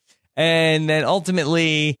 Okay. And then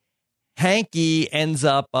ultimately, Hanky ends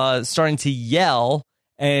up starting to yell,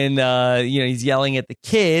 and he's yelling at the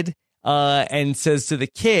kid and says to the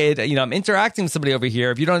kid, "I'm interacting with somebody over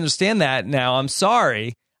here. If you don't understand that now, I'm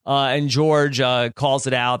sorry." And George calls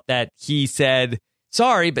it out that he said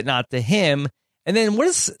sorry, but not to him. And then what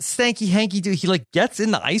does Stanky Hanky do? He gets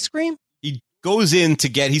in the ice cream? He goes in to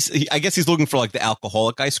get, I guess he's looking for like the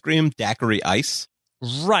alcoholic ice cream, daiquiri ice.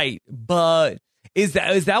 Right. But is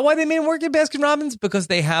that why they made it work at Baskin Robbins? Because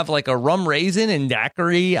they have like a rum raisin and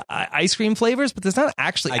daiquiri ice cream flavors, but there's not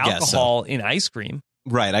actually alcohol in ice cream.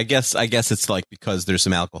 Right. I guess it's like because there's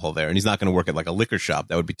some alcohol there and he's not going to work at like a liquor shop.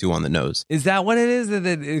 That would be too on the nose. Is that what it is?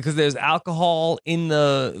 Because there's alcohol in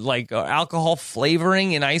the like alcohol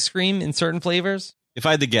flavoring in ice cream in certain flavors? If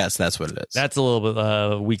I had to guess, that's what it is. That's a little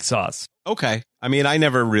bit weak sauce. Okay. I mean, I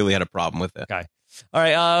never really had a problem with it. Okay. All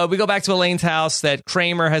right. We go back to Elaine's house that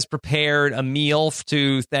Kramer has prepared a meal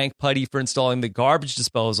to thank Putty for installing the garbage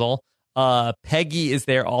disposal. Peggy is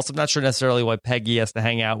there also. I'm not sure necessarily why Peggy has to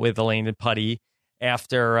hang out with Elaine and Putty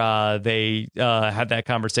after they had that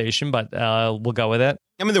conversation, but we'll go with it.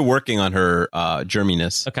 I mean, they're working on her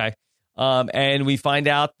germiness. Okay. And we find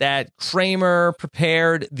out that Kramer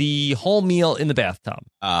prepared the whole meal in the bathtub.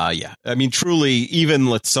 Yeah. I mean, truly,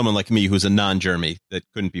 even someone like me who's a non-germy, that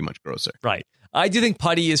couldn't be much grosser. Right. I do think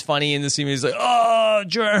Putty is funny in this scene. He's like, oh,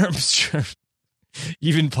 germs.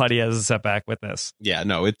 Even Putty has a setback with this. Yeah,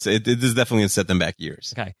 no, it is definitely going to set them back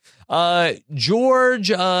years. Okay. George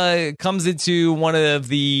comes into one of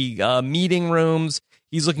the meeting rooms.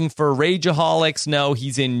 He's looking for rageaholics. No,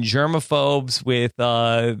 he's in germaphobes with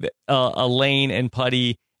Elaine and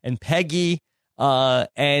Putty and Peggy.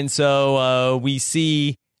 And so we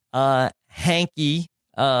see Hanky,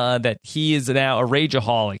 that he is now a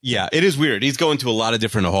rageaholic. Yeah, it is weird. He's going to a lot of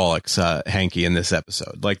different aholics, Hanky, in this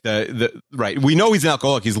episode. Like right. We know he's an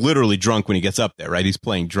alcoholic. He's literally drunk when he gets up there, right? He's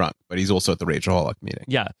playing drunk, but he's also at the rageaholic meeting.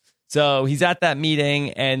 Yeah. So he's at that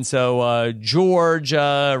meeting, and so George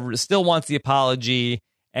still wants the apology,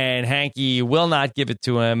 and Hanky will not give it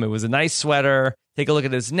to him. It was a nice sweater. Take a look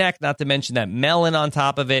at his neck, not to mention that melon on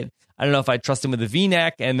top of it. I don't know if I trust him with a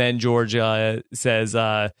V-neck. And then George says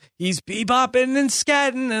he's bebopping and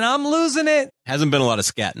scatting, and I'm losing it. Hasn't been a lot of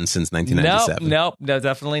scatting since 1997. Nope, no,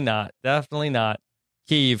 definitely not. Definitely not.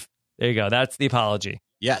 Keeve, there you go. That's the apology.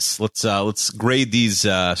 Yes, let's grade these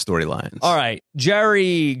storylines. All right,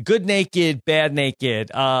 Jerry, good naked, bad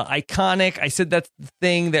naked, iconic. I said that's the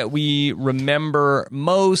thing that we remember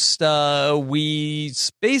most. We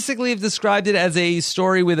basically have described it as a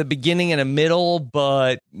story with a beginning and a middle,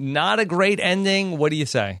 but not a great ending. What do you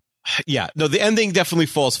say? Yeah, no, the ending definitely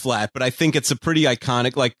falls flat, but I think it's a pretty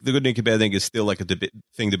iconic. Like the good naked, bad thing is still like a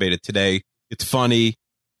thing debated today. It's funny.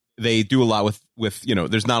 They do a lot with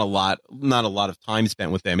there's not a lot of time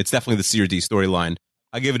spent with them. It's definitely the C or D storyline.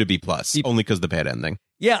 I give it a B+, only because of the bad ending.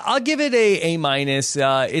 Yeah, I'll give it a minus.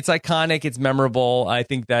 It's iconic. It's memorable. I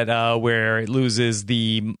think that where it loses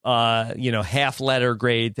the half letter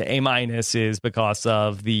grade to A- is because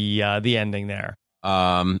of the ending there.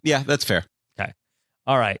 Yeah, that's fair. Okay.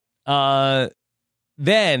 All right.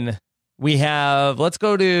 Then we have, let's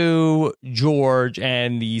go to George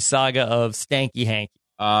and the saga of Stanky Hanky.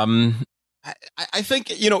 I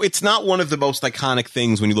think, it's not one of the most iconic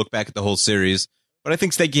things when you look back at the whole series, but I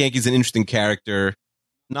think Stanky Hanky's an interesting character.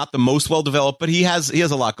 Not the most well developed, but he has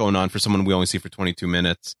a lot going on for someone we only see for 22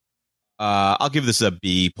 minutes. I'll give this a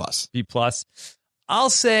B+. B+. I'll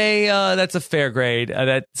say that's a fair grade.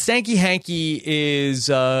 That Stanky Hanky is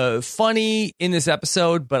funny in this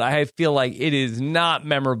episode, but I feel like it is not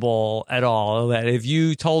memorable at all. That if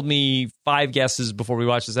you told me 5 guesses before we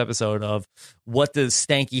watched this episode of what does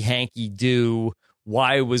Stanky Hanky do,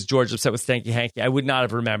 why was George upset with Stanky Hanky, I would not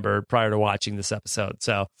have remembered prior to watching this episode.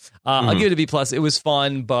 So I'll give it a B+. It was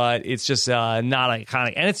fun, but it's just not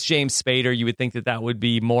iconic. And it's James Spader. You would think that would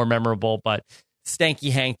be more memorable, but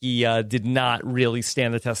Stanky Hanky did not really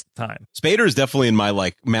stand the test of time. Spader is definitely in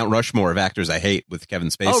my Mount Rushmore of actors I hate with Kevin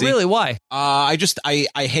Spacey. Oh, really? Why? I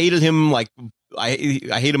hated him. I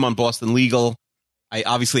hate him on Boston Legal.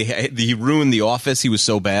 He ruined The Office. He was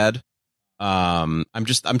so bad. I'm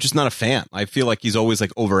just not a fan. I feel like he's always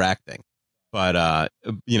overacting. But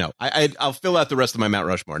I'll fill out the rest of my Mount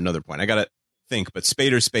Rushmore. Another point. I gotta think. But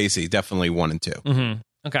Spader, Spacey, definitely 1 and 2. Mm-hmm.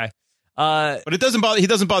 Okay. But he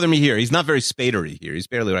doesn't bother me here. He's not very Spadery here. He's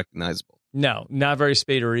barely recognizable. No, not very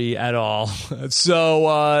Spadery at all.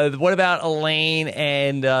 So, what about Elaine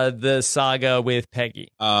and the saga with Peggy?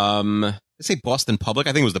 I say Boston Public.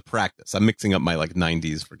 I think it was The Practice. I'm mixing up my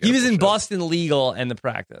 90s. He was in Boston Legal and The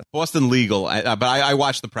Practice. Boston Legal, but I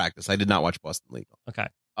watched The Practice. I did not watch Boston Legal. Okay.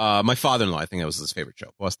 My father-in-law, I think that was his favorite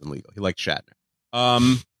show, Boston Legal. He liked Shatner.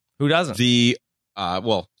 Who doesn't?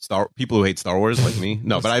 People who hate Star Wars like me.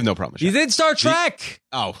 No, but I have no problem with Shatner. You did Star Trek.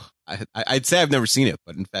 I'd say I've never seen it,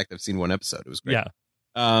 but in fact, I've seen one episode. It was great. Yeah.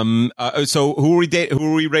 So who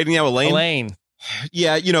are we rating now? Elaine? Elaine.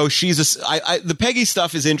 Yeah, you know, the Peggy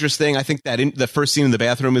stuff is interesting. I think that the first scene in the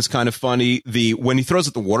bathroom is kind of funny. When he throws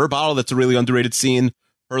at the water bottle, that's a really underrated scene.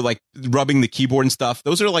 Her like rubbing the keyboard and stuff.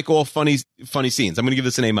 Those are like all funny scenes. I'm going to give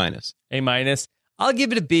this an A-. A-. I'll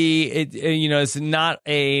give it a B. It's not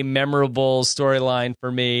a memorable storyline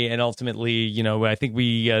for me. And ultimately, I think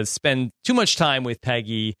we spend too much time with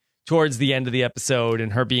Peggy towards the end of the episode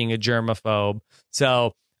and her being a germaphobe.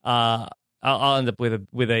 So I'll end up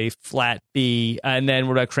with a flat B. And then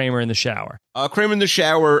what about Kramer in the shower? Kramer in the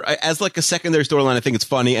shower, as like a secondary storyline, I think it's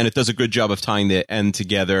funny, and it does a good job of tying the end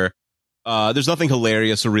together. There's nothing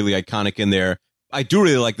hilarious or really iconic in there. I do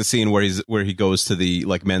really like the scene where he goes to the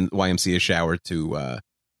like men YMCA shower to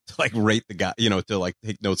like rate the guy, to like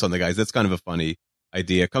take notes on the guys. That's kind of a funny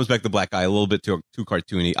idea. Comes back to Black Guy, a little bit too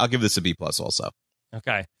cartoony. I'll give this a B+ also.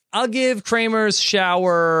 Okay. I'll give Kramer's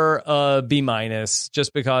shower a B-,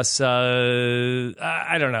 just because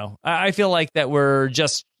I don't know. I feel like that we're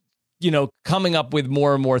just coming up with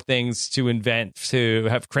more and more things to invent to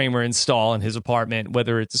have Kramer install in his apartment,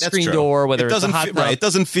 whether it's a screen door, whether it's a hot tub. Right, it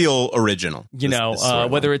doesn't feel original.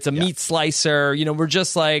 Whether it's a meat slicer, we're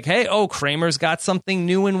just like, hey, Kramer's got something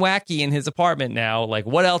new and wacky in his apartment now. Like,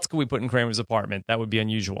 what else could we put in Kramer's apartment? That would be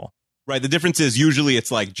unusual. Right. The difference is usually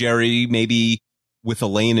it's like Jerry maybe with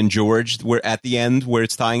Elaine and George where at the end where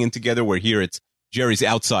it's tying in together, where here it's Jerry's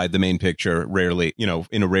outside the main picture, rarely,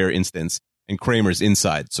 in a rare instance. And Kramer's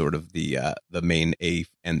inside sort of the main A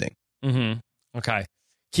ending. Mm-hmm. Okay.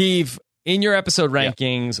 Keeve, in your episode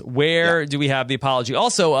rankings, where do we have the apology?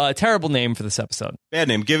 Also, a terrible name for this episode. Bad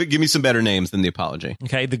name. Give me some better names than the apology.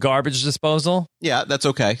 Okay. The garbage disposal. Yeah, that's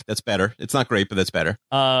okay. That's better. It's not great, but that's better.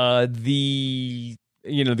 The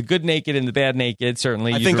good naked and the bad naked,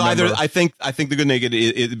 certainly. I think the good naked,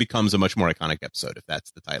 it becomes a much more iconic episode if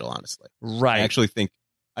that's the title, honestly. Right.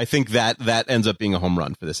 I think that ends up being a home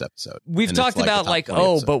run for this episode. We've talked about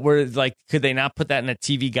but we're like, could they not put that in a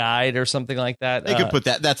TV guide or something like that? They could put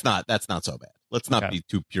that. That's not so bad. Let's not be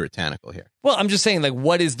too puritanical here. Well, I'm just saying, like,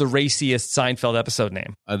 what is the raciest Seinfeld episode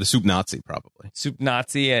name? The Soup Nazi, probably. Soup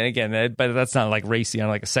Nazi, and again, but that's not like racy on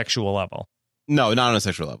like a sexual level. No, not on a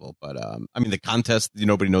sexual level, but the contest,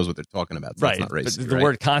 nobody knows what they're talking about. So right, it's not racy, but the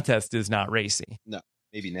word contest is not racy. No,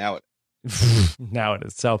 maybe now it. Now it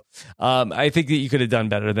is. So I think that you could have done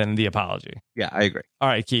better than the apology. Yeah, I agree. All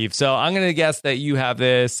right, Keeve. So I'm going to guess that you have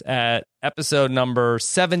this at episode number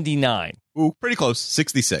 79. Ooh, pretty close.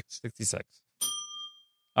 66. 66.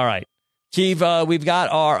 All right. Keeve, we've got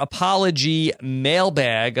our apology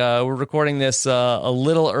mailbag. We're recording this a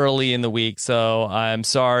little early in the week, so I'm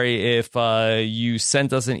sorry if you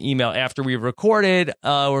sent us an email after we recorded.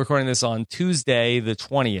 We're recording this on Tuesday, the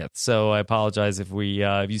 20th, so I apologize if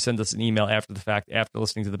you sent us an email after the fact, after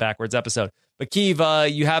listening to the Backwards episode. But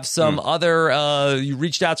Keeve, you have some you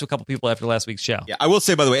reached out to a couple people after last week's show. Yeah, I will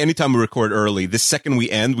say, by the way, anytime we record early, the second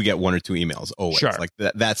we end, we get 1 or 2 emails. Always. Sure. Like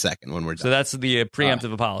that second when we're done. So that's the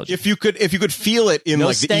preemptive apology. If you could feel it in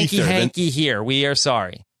like the ether. No stanky hanky here. We are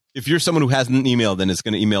sorry. If you're someone who hasn't emailed, then it's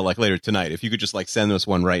going to email like later tonight. If you could just like send us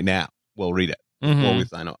one right now, we'll read it before we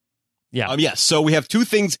sign off. Yeah. Yes. So we have 2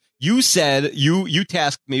 things. You said you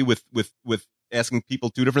tasked me with asking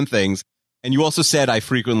people 2 different things. And you also said I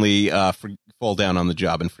frequently fall down on the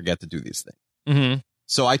job and forget to do these things. Mm-hmm.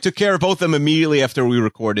 So I took care of both of them immediately after we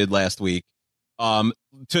recorded last week. To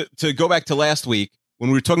go back to last week, when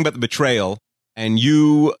we were talking about the betrayal, and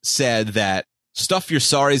you said that "stuff your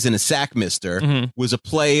sorries in a sack, mister" was a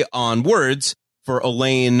play on words for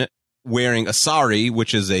Elaine wearing a sari,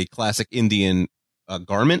 which is a classic Indian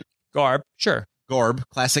garment. Garb, sure. Garb,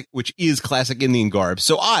 classic, which is classic Indian garb.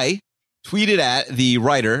 So I tweeted at the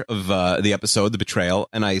writer of the episode, The Betrayal,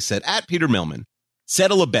 and I said, at Peter Millman,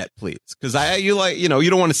 settle a bet, please. Because you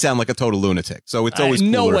don't want to sound like a total lunatic. So it's always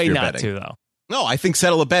cooler no way if you're not betting. to, though. No, I think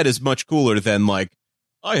settle a bet is much cooler than like,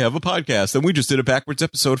 I have a podcast and we just did a Backwards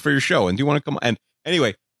episode for your show. And do you want to come? And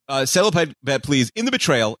anyway, settle a bet, please. In The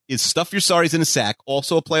Betrayal is stuff your saris in a sack,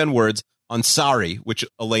 also a play on words on sari, which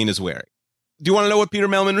Elaine is wearing. Do you want to know what Peter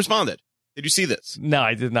Millman responded? Did you see this? No,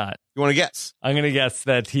 I did not. You want to guess? I'm going to guess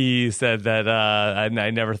that he said that I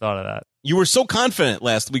never thought of that. You were so confident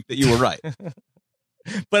last week that you were right.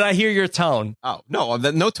 But I hear your tone. Oh, no,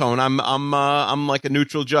 no tone. I'm like a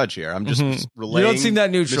neutral judge here. I'm just relaying. You don't seem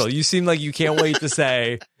that neutral. You seem like you can't wait to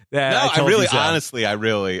say that. No, if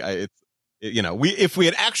we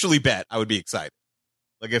had actually bet, I would be excited.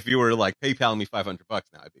 Like if you were like PayPal me $500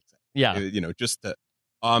 now, I'd be excited. Yeah. Just to.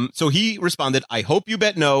 So he responded, I hope you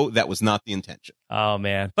bet no, that was not the intention. Oh,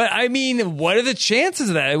 man. But I mean, what are the chances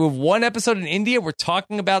of that? With one episode in India, we're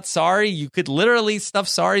talking about sari. You could literally stuff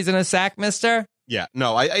saris in a sack, mister. Yeah,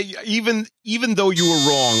 no, I even though you were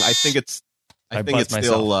wrong, I think I think it's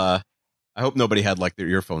still. I hope nobody had like their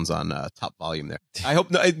earphones on top volume there. I hope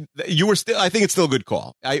you were still. I think it's still a good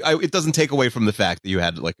call. It doesn't take away from the fact that you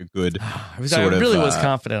had like a good. I really was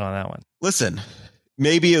confident on that one. Listen,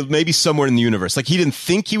 maybe somewhere in the universe, like he didn't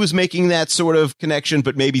think he was making that sort of connection,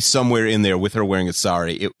 but maybe somewhere in there with her wearing a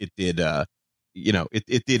sari, it did.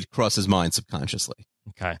 It did cross his mind subconsciously.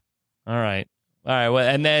 Okay. All right. Well,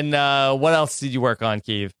 and then what else did you work on,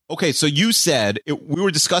 Keeve? Okay, so you said we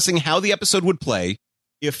were discussing how the episode would play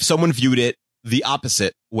if someone viewed it the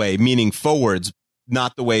opposite way, meaning forwards,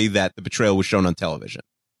 not the way that the betrayal was shown on television.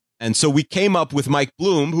 And so we came up with Mike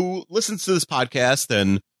Bloom, who listens to this podcast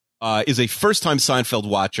and is a first-time Seinfeld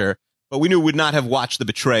watcher, but we knew would not have watched the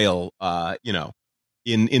betrayal,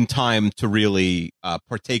 in time to really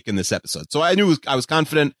partake in this episode. So I was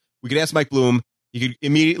confident we could ask Mike Bloom. He could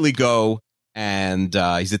immediately go, and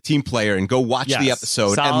he's a team player, and go watch the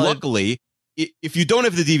episode. Solid. And luckily, if you don't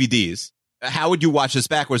have the DVDs, how would you watch this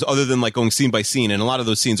backwards other than like going scene by scene? And a lot of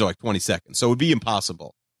those scenes are like 20 seconds. So it would be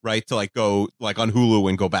impossible, right? To like go like on Hulu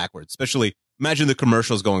and go backwards, especially imagine the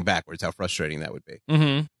commercials going backwards, how frustrating that would be.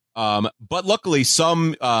 Mm-hmm. But luckily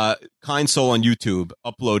some kind soul on YouTube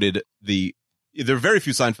uploaded there are very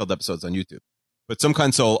few Seinfeld episodes on YouTube, but some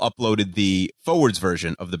kind soul uploaded the forwards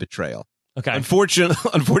version of the betrayal. Okay.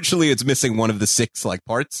 Unfortunately, it's missing one of the 6 like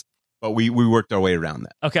parts, but we worked our way around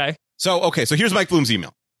that. Okay. So here's Mike Bloom's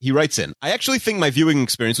email. He writes in, I actually think my viewing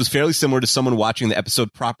experience was fairly similar to someone watching the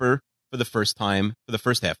episode proper for the first time, for the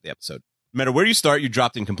first half of the episode. No matter where you start, you're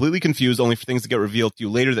dropped in completely confused, only for things to get revealed to you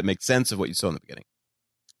later that make sense of what you saw in the beginning.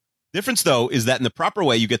 Difference, though, is that in the proper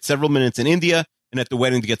way, you get several minutes in India and at the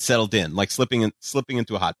wedding to get settled in, like slipping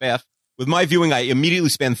into a hot bath. With my viewing, I immediately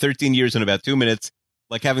spanned 13 years in about 2 minutes,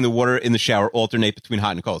 like having the water in the shower alternate between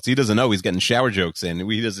hot and cold. So he doesn't know he's getting shower jokes in.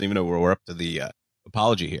 He doesn't even know we're up to the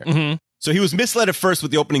apology here. Mm-hmm. So he was misled at first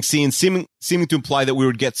with the opening scene, seeming to imply that we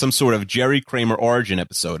would get some sort of Jerry Kramer origin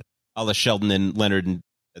episode, a la Sheldon and Leonard. And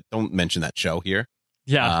don't mention that show here.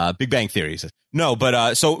 Yeah. Big Bang Theory, he says. No,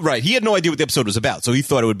 but right. He had no idea what the episode was about, so he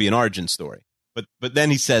thought it would be an origin story. But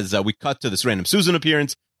then he says, we cut to this random Susan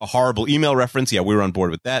appearance, a horrible email reference. Yeah, we were on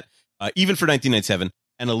board with that. Even for 1997,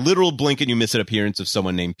 and a literal blink and you miss it appearance of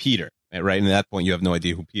someone named Peter. Right? And at that point, you have no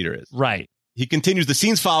idea who Peter is. Right. He continues, the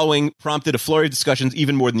scenes following prompted a flurry of discussions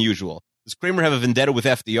even more than usual. Does Kramer have a vendetta with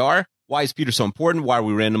FDR? Why is Peter so important? Why are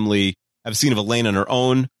we randomly have a scene of Elaine on her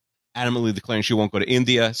own, adamantly declaring she won't go to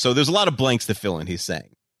India? So there's a lot of blanks to fill in, he's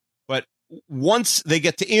saying. But once they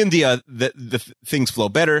get to India, the things flow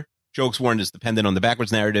better. Jokes weren't as dependent on the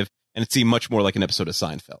backwards narrative, and it seemed much more like an episode of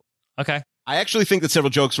Seinfeld. Okay. I actually think that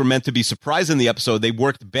several jokes were meant to be surprised in the episode. They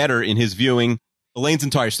worked better in his viewing. Elaine's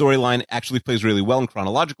entire storyline actually plays really well in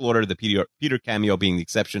chronological order, the Peter cameo being the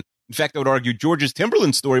exception. In fact, I would argue George's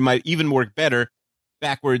Timberland story might even work better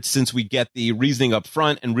backwards, since we get the reasoning up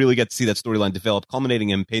front and really get to see that storyline develop, culminating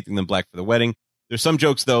in painting them black for the wedding. There's some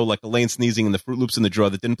jokes, though, like Elaine sneezing and the Fruit Loops in the drawer,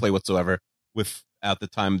 that didn't play whatsoever without the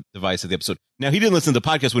time device of the episode. Now, he didn't listen to the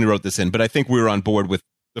podcast when he wrote this in, but I think we were on board with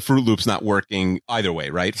the Fruit Loops not working either way,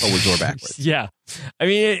 right? Forwards or backwards. Yeah. I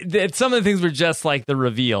mean, some of the things were just like the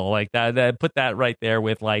reveal, like that put that right there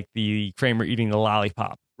with like the Kramer eating the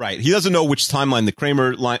lollipop. Right. He doesn't know which timeline the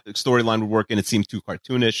Kramer storyline would work in. It seemed too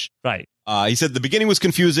cartoonish. Right. He said the beginning was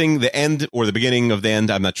confusing. The end, or the beginning of the end,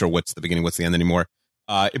 I'm not sure what's the beginning, what's the end anymore.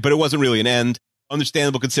 But it wasn't really an end.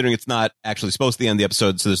 Understandable considering it's not actually supposed to end the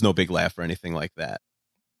episode, so there's no big laugh or anything like that.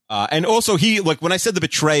 And also, when I said the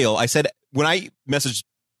betrayal, I said, when I messaged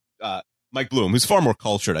Mike Bloom, who's far more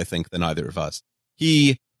cultured, I think, than either of us,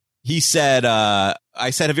 he said, I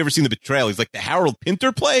said, have you ever seen the betrayal? He's like, the Harold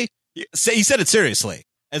Pinter play? He said it seriously,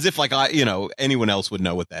 as if like anyone else would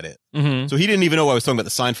know what that is. Mm-hmm. So he didn't even know I was talking about the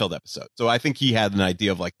Seinfeld episode. So I think he had an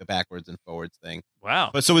idea of like the backwards and forwards thing.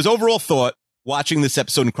 Wow. But so his overall thought watching this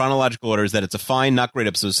episode in chronological order is that it's a fine, not great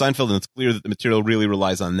episode of Seinfeld, and it's clear that the material really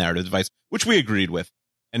relies on narrative device, which we agreed with.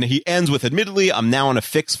 And he ends with, admittedly, I'm now on a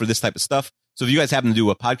fix for this type of stuff. So if you guys happen to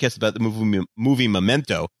do a podcast about the movie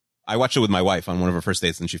Memento, I watched it with my wife on one of her first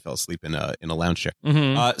dates, and she fell asleep in a lounge chair.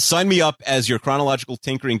 Mm-hmm. Sign me up as your chronological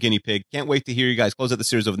tinkering guinea pig. Can't wait to hear you guys close out the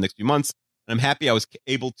series over the next few months. And I'm happy I was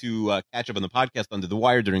able to catch up on the podcast Under the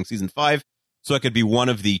Wire during season 5, so I could be one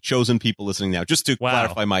of the chosen people listening now. Just to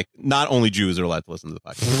clarify, Mike, not only Jews are allowed to listen to the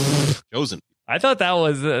podcast. Chosen. I thought that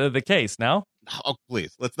was the case. No? Oh,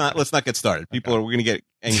 please. Let's not get started. We're going to get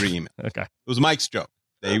angry emails. Okay. It was Mike's joke.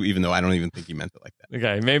 Even though I don't even think he meant it like that.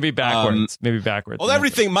 Okay, maybe backwards. Well,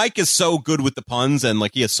 everything. Mike is so good with the puns, and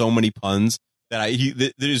like he has so many puns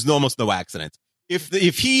that there's almost no accident.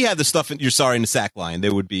 If he had the stuff in "You're sorry" in the sack line,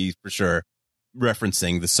 they would be for sure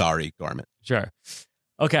referencing the sorry garment. Sure.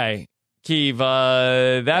 Okay, Keeve,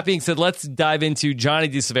 that being said, let's dive into Johnny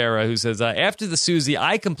DeSavera, who says, after the Susie,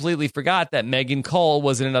 I completely forgot that Megan Cole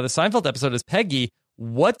was in another Seinfeld episode as Peggy.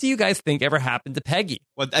 What do you guys think ever happened to Peggy?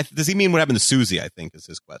 Does he mean what happened to Susie, I think, is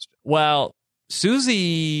his question. Well,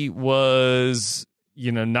 Susie was,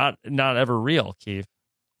 not ever real, Keeve.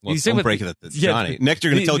 Well, don't break it to Johnny. Next,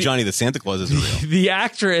 you're going to tell Johnny that Santa Claus isn't real. The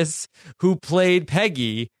actress who played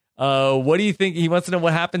Peggy, what do you think? He wants to know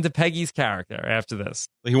what happened to Peggy's character after this.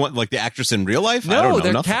 He want the actress in real life? No,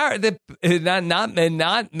 I don't know.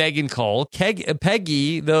 Not Megan Cole.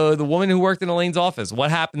 Peggy, the woman who worked in Elaine's office. What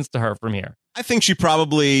happens to her from here? I think she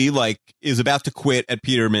probably is about to quit at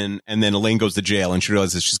Peterman, and then Elaine goes to jail, and she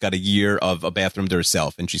realizes she's got a year of a bathroom to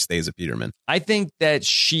herself, and she stays at Peterman. I think that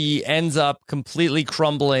she ends up completely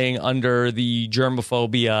crumbling under the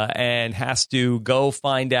germophobia and has to go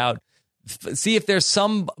find out, see if there's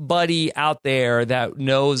somebody out there that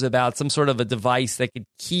knows about some sort of a device that could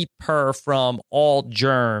keep her from all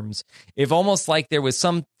germs. If almost like there was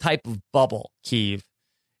some type of bubble, Keeve.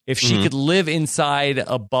 If she could live inside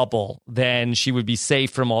a bubble, then she would be safe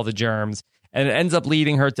from all the germs. And it ends up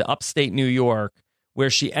leading her to upstate New York, where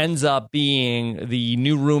she ends up being the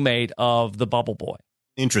new roommate of the Bubble Boy.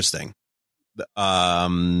 Interesting.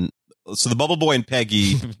 So the Bubble Boy and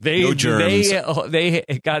Peggy, no germs. They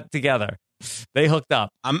got together. They hooked up.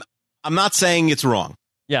 I'm not saying it's wrong.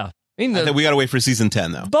 Yeah. I think we got to wait for season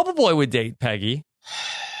 10, though. Bubble Boy would date Peggy.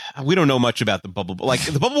 We don't know much about the Bubble Boy.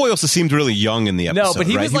 The Bubble Boy also seemed really young in the episode. No, but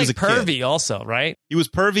he right? was pervy kid. Also, right? He was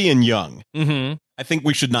pervy and young. Mm-hmm. I think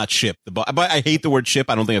we should not ship the But I hate the word ship.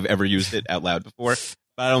 I don't think I've ever used it out loud before.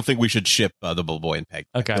 But I don't think we should ship the Bubble Boy and Peggy.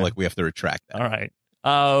 Okay. I feel like we have to retract that. All right.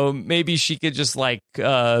 Maybe she could just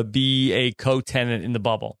be a co-tenant in the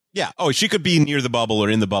bubble. Yeah. Oh, she could be near the bubble or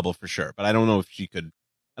in the bubble for sure. But I don't know if she could.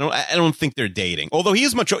 I don't think they're dating. Although he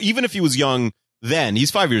is much, even if he was young then, he's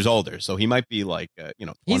 5 years older. So he might be 20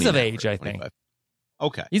 he's of age, I think.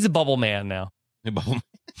 Okay. He's a bubble man now. Bubble man.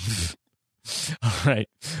 All right.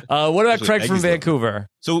 What about Craig from Vancouver?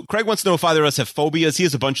 So Craig wants to know if either of us have phobias. He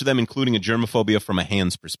has a bunch of them, including a germophobia from a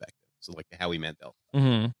hands perspective. So like Howie Mandel.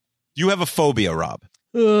 Mm-hmm. Do you have a phobia, Rob?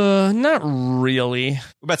 Not really.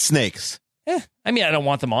 What about snakes? I mean, I don't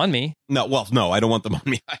want them on me. No, I don't want them on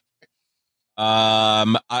me.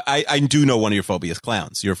 I do know one of your phobias,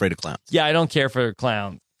 clowns. You're afraid of clowns. Yeah, I don't care for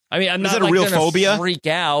clowns. I mean, I'm Is not that a real gonna phobia? Freak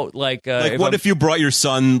out if you brought your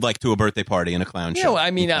son to a birthday party in a clown show?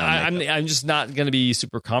 I mean, I'm just not going to be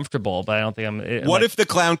super comfortable. But I don't think I'm. What if the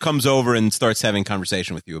clown comes over and starts having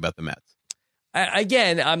conversation with you about the Mets?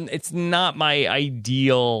 It's not my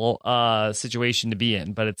ideal situation to be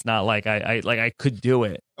in, but it's not like I could do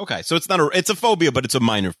it. Okay, so it's a phobia, but it's a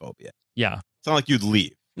minor phobia. Yeah, it's not like you'd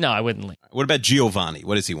leave. No, I wouldn't leave. What about Giovanni?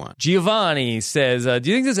 What does he want? Giovanni says, do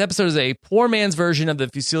you think this episode is a poor man's version of the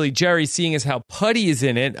Fusilli Jerry, seeing as how Putty is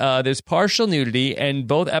in it? There's partial nudity, and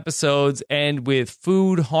both episodes end with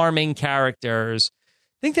food-harming characters.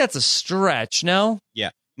 I think that's a stretch, no?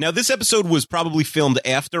 Yeah. Now, this episode was probably filmed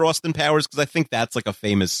after Austin Powers, because I think that's a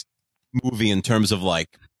famous movie in terms of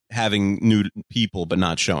having nude people but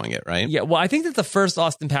not showing it, right? Yeah, well, I think that the first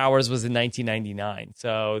Austin Powers was in 1999,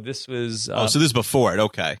 so this was... so this is before it,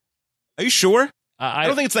 okay. Are you sure? I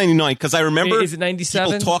don't think it's 99, because I remember... Is it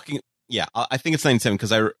 97? People talking... Yeah, I think it's 97,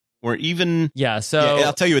 because we're even... Yeah, so... Yeah,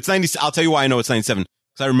 I'll tell you, it's 90. I'll tell you why I know it's 97,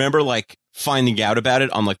 because I remember, finding out about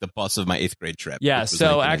it on, the bus of my 8th grade trip. Yeah,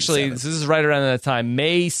 so actually, this is right around that time.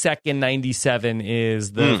 May 2nd, 97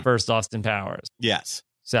 is the first Austin Powers. Yes.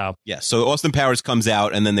 So Austin Powers comes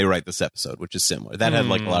out, and then they write this episode, which is similar. That had a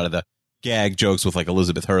lot of the gag jokes with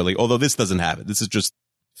Elizabeth Hurley, although this doesn't have it. This is just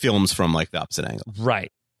films from the opposite angle. Right.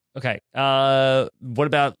 Okay. What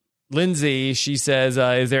about Lindsay? She says,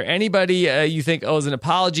 is there anybody you think owes an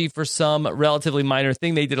apology for some relatively minor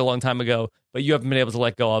thing they did a long time ago, but you haven't been able to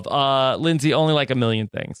let go of? Lindsay, only a million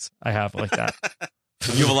things I have like that.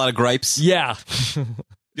 You have a lot of gripes? Yeah. Do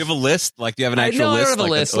you have a list? Do you have an actual list?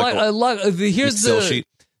 I don't have a list. Here's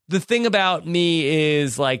the thing about me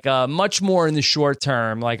is much more in the short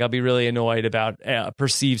term. I'll be really annoyed about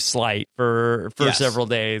perceived slight for several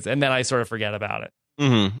days, and then I sort of forget about it.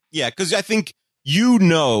 Mm-hmm. Yeah, because I think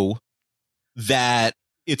that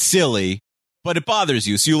it's silly, but it bothers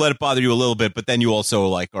you, so you let it bother you a little bit, but then you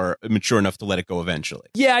also are mature enough to let it go eventually.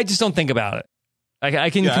 Yeah, I just don't think about it.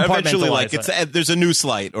 I can compartmentalize eventually, there's a new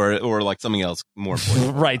slight or something else more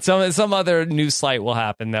important. Right. Some other new slight will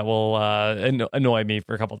happen that will annoy me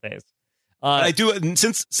for a couple of days. But I do,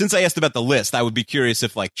 since I asked about the list, I would be curious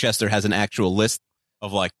if Chester has an actual list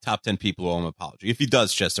of top 10 people who owe him an apology. If he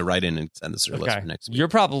does, Chester, write in and send us your list for next week. You're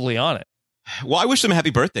probably on it. Well, I wish him a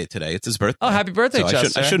happy birthday today. It's his birthday. Oh, happy birthday,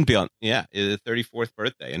 Chester. I shouldn't be on. Yeah, his 34th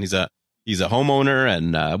birthday, and he's a He's a homeowner,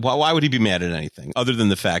 and why would he be mad at anything other than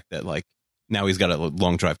the fact that like now he's got a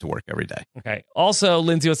long drive to work every day? Okay. Also,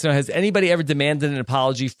 Lindsay wants to know, has anybody ever demanded an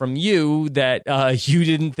apology from you that you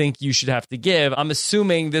didn't think you should have to give? I'm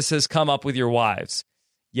assuming this has come up with your wives.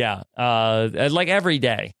 Yeah. Like every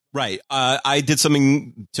day. Right. I did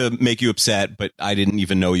something to make you upset, but I didn't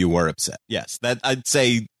even know you were upset. Yes. That I'd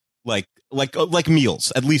say like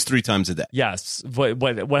meals at least 3 times a day. Yes.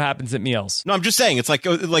 What happens at meals? No, I'm just saying it's like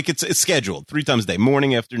it's scheduled 3 times a day,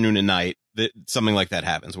 morning, afternoon, and night. That something like that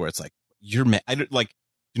happens where it's like you're mad. You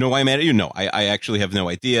know why I'm mad at you? No, I actually have no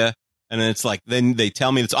idea. And then it's like then they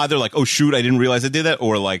tell me it's either like, oh shoot, I didn't realize I did that,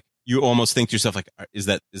 or like you almost think to yourself like, is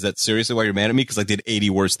that seriously why you're mad at me? Because I did 80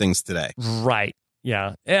 worse things today. Right.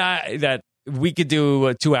 Yeah. That we could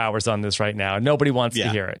do 2 hours on this right now. Nobody wants to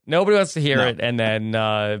hear it. Nobody wants to hear it. And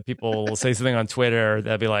then people will say something on Twitter.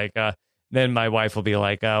 They'll be like, then my wife will be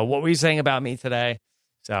like, what were you saying about me today?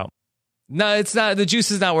 So, no, it's not. The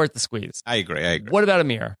juice is not worth the squeeze. I agree. What about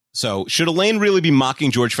Amir? So, should Elaine really be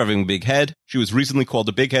mocking George for having a big head? She was recently called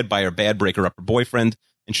a big head by her bad breaker-upper boyfriend,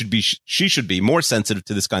 and she should be more sensitive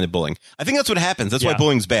to this kind of bullying. I think that's what happens. That's why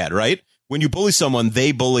bullying's bad, right? When you bully someone,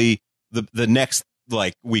 they bully the next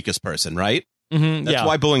like weakest person, right? Mm-hmm, That's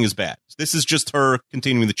why bullying is bad. This is just her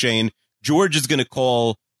continuing the chain. George is going to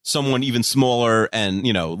call someone even smaller and,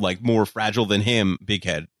 like more fragile than him, big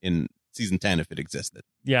head in season 10 if it existed.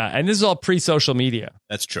 Yeah, and this is all pre-social media.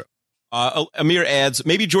 That's true. Amir adds,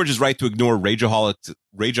 maybe George is right to ignore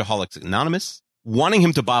Rageaholics Anonymous, wanting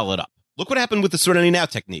him to bottle it up. Look what happened with the Serenity Now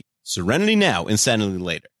technique. Serenity Now, insanity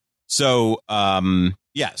later. So, ignore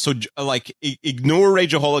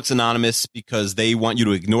Rageaholics Anonymous because they want you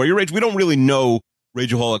to ignore your rage. We don't really know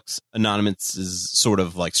Rageaholics Anonymous's sort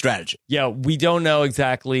of like strategy. Yeah, we don't know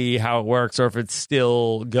exactly how it works or if it's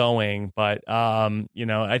still going, but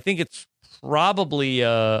I think it's probably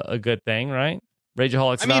a good thing, right?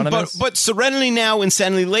 Rageaholics Anonymous. But Serenity Now,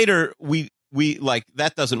 insanity later, we like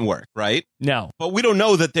that doesn't work, right? No, but we don't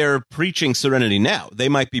know that they're preaching Serenity Now. They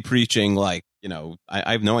might be preaching like.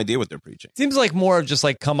 I have no idea what they're preaching. Seems like more of just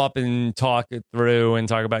like come up and talk it through and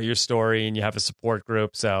talk about your story, and you have a support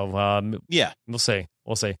group. So, we'll see.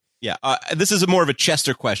 Yeah. This is more of a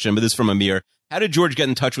Chester question, but this is from Amir. How did George get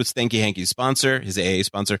in touch with Stanky Hanky's sponsor, his AA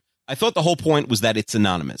sponsor? I thought the whole point was that it's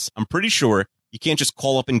anonymous. I'm pretty sure you can't just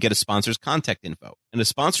call up and get a sponsor's contact info. And a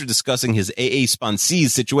sponsor discussing his AA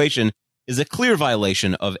sponsee's situation is a clear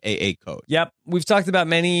violation of AA code. Yep. We've talked about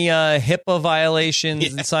many HIPAA violations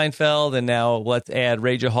in Seinfeld, and now let's add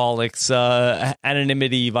Rageaholics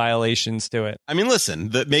anonymity violations to it. I mean,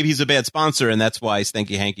 listen, maybe he's a bad sponsor, and that's why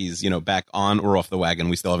Stanky Hanky's, back on or off the wagon.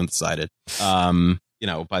 We still haven't decided,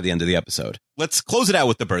 by the end of the episode. Let's close it out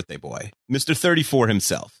with the birthday boy, Mr. 34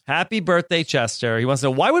 himself. Happy birthday, Chester. He wants to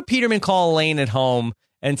know, why would Peterman call Elaine at home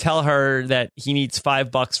and tell her that he needs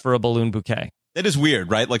 $5 for a balloon bouquet? That is weird,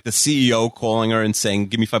 right? Like the CEO calling her and saying,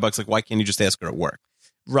 give me $5. Like, why can't you just ask her at work?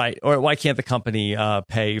 Right. Or why can't the company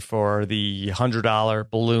pay for the $100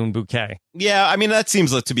 balloon bouquet? Yeah. I mean, that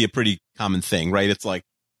seems like to be a pretty common thing, right? It's like,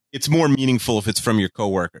 it's more meaningful if it's from your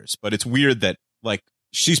coworkers, but it's weird that like,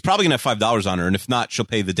 she's probably going to have $5 on her. And if not, she'll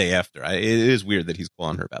pay the day after. It is weird that he's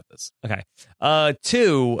calling her about this. Okay.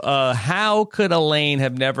 2, how could Elaine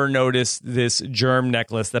have never noticed this germ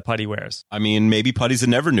necklace that Putty wears? I mean, maybe Putty's a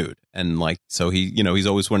never nude. And like, so he's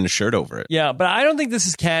always wearing a shirt over it. Yeah, but I don't think this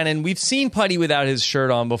is canon. We've seen Putty without his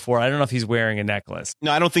shirt on before. I don't know if he's wearing a necklace.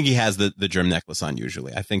 No, I don't think he has the germ necklace on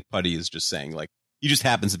usually. I think Putty is just saying like, he just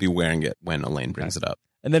happens to be wearing it when Elaine brings it up.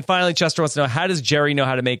 And then finally, Chester wants to know, how does Jerry know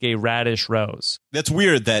how to make a radish rose? That's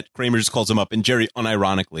weird that Kramer just calls him up and Jerry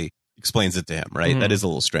unironically explains it to him, right? Mm-hmm. That is a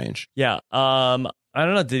little strange. Yeah. I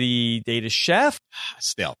don't know. Did he date a chef?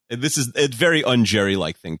 Still, this is a very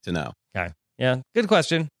un-Jerry-like thing to know. Okay. Yeah. Good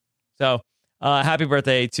question. So, happy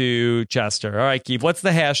birthday to Chester. All right, Keith, what's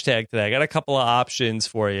the hashtag today? I got a couple of options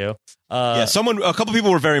for you. A couple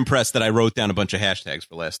people were very impressed that I wrote down a bunch of hashtags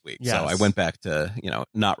for last week. Yes. So I went back to,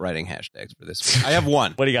 not writing hashtags for this week. I have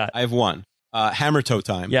one. What do you got? I have one. Hammer toe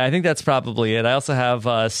time. Yeah, I think that's probably it. I also have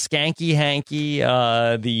Skanky Hanky,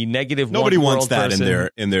 the negative. Nobody wants that person.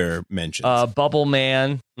 in their mentions. Bubble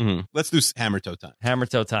Man. Mm-hmm. Let's do hammer toe time. Hammer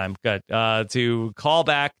toe time. Good. To call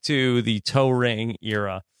back to the toe ring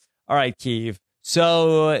era. All right, Keith.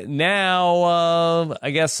 So now, I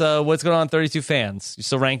guess, what's going on 32 fans? You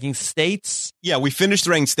still ranking states? Yeah, we finished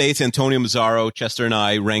ranking states. Antonio Mazzaro, Chester, and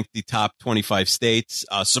I ranked the top 25 states.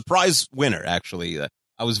 Surprise winner, actually.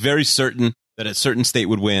 I was very certain that a certain state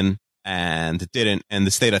would win, and it didn't. And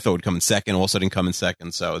the state I thought would come in second also didn't come in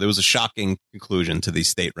second. So there was a shocking conclusion to these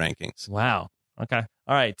state rankings. Wow. Okay.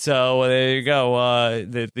 All right. So there you go.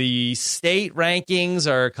 The state rankings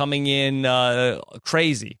are coming in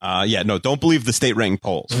crazy. No, don't believe the state ranking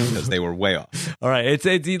polls because they were way off. All right. It's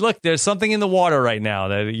look, there's something in the water right now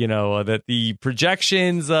that, that the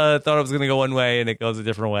projections thought it was going to go one way and it goes a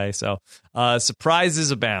different way. So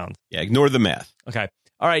surprises abound. Yeah, ignore the math. Okay.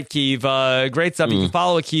 All right, Keeve. Great stuff. You can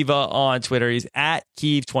follow Akiva on Twitter. He's at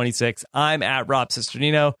Keeve26. I'm at Rob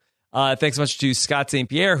Cesternino. Thanks so much to Scott St.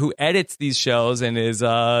 Pierre, who edits these shows and is,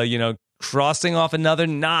 crossing off another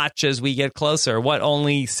notch as we get closer. What,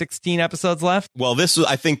 only 16 episodes left? Well, this was,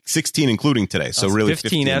 I think, 16 including today. So really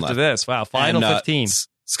 15 after left. this. Wow, final 15.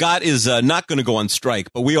 Scott is not going to go on strike,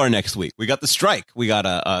 but we are next week. We got the strike. We got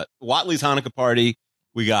Watley's Hanukkah party.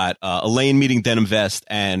 We got Elaine meeting Denim Vest,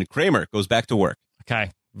 and Kramer goes back to work.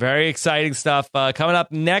 Okay. Very exciting stuff coming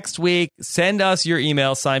up next week. Send us your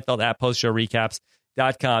email, Seinfeld at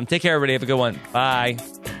postshowrecaps.com. Take care, everybody. Have a good one. Bye.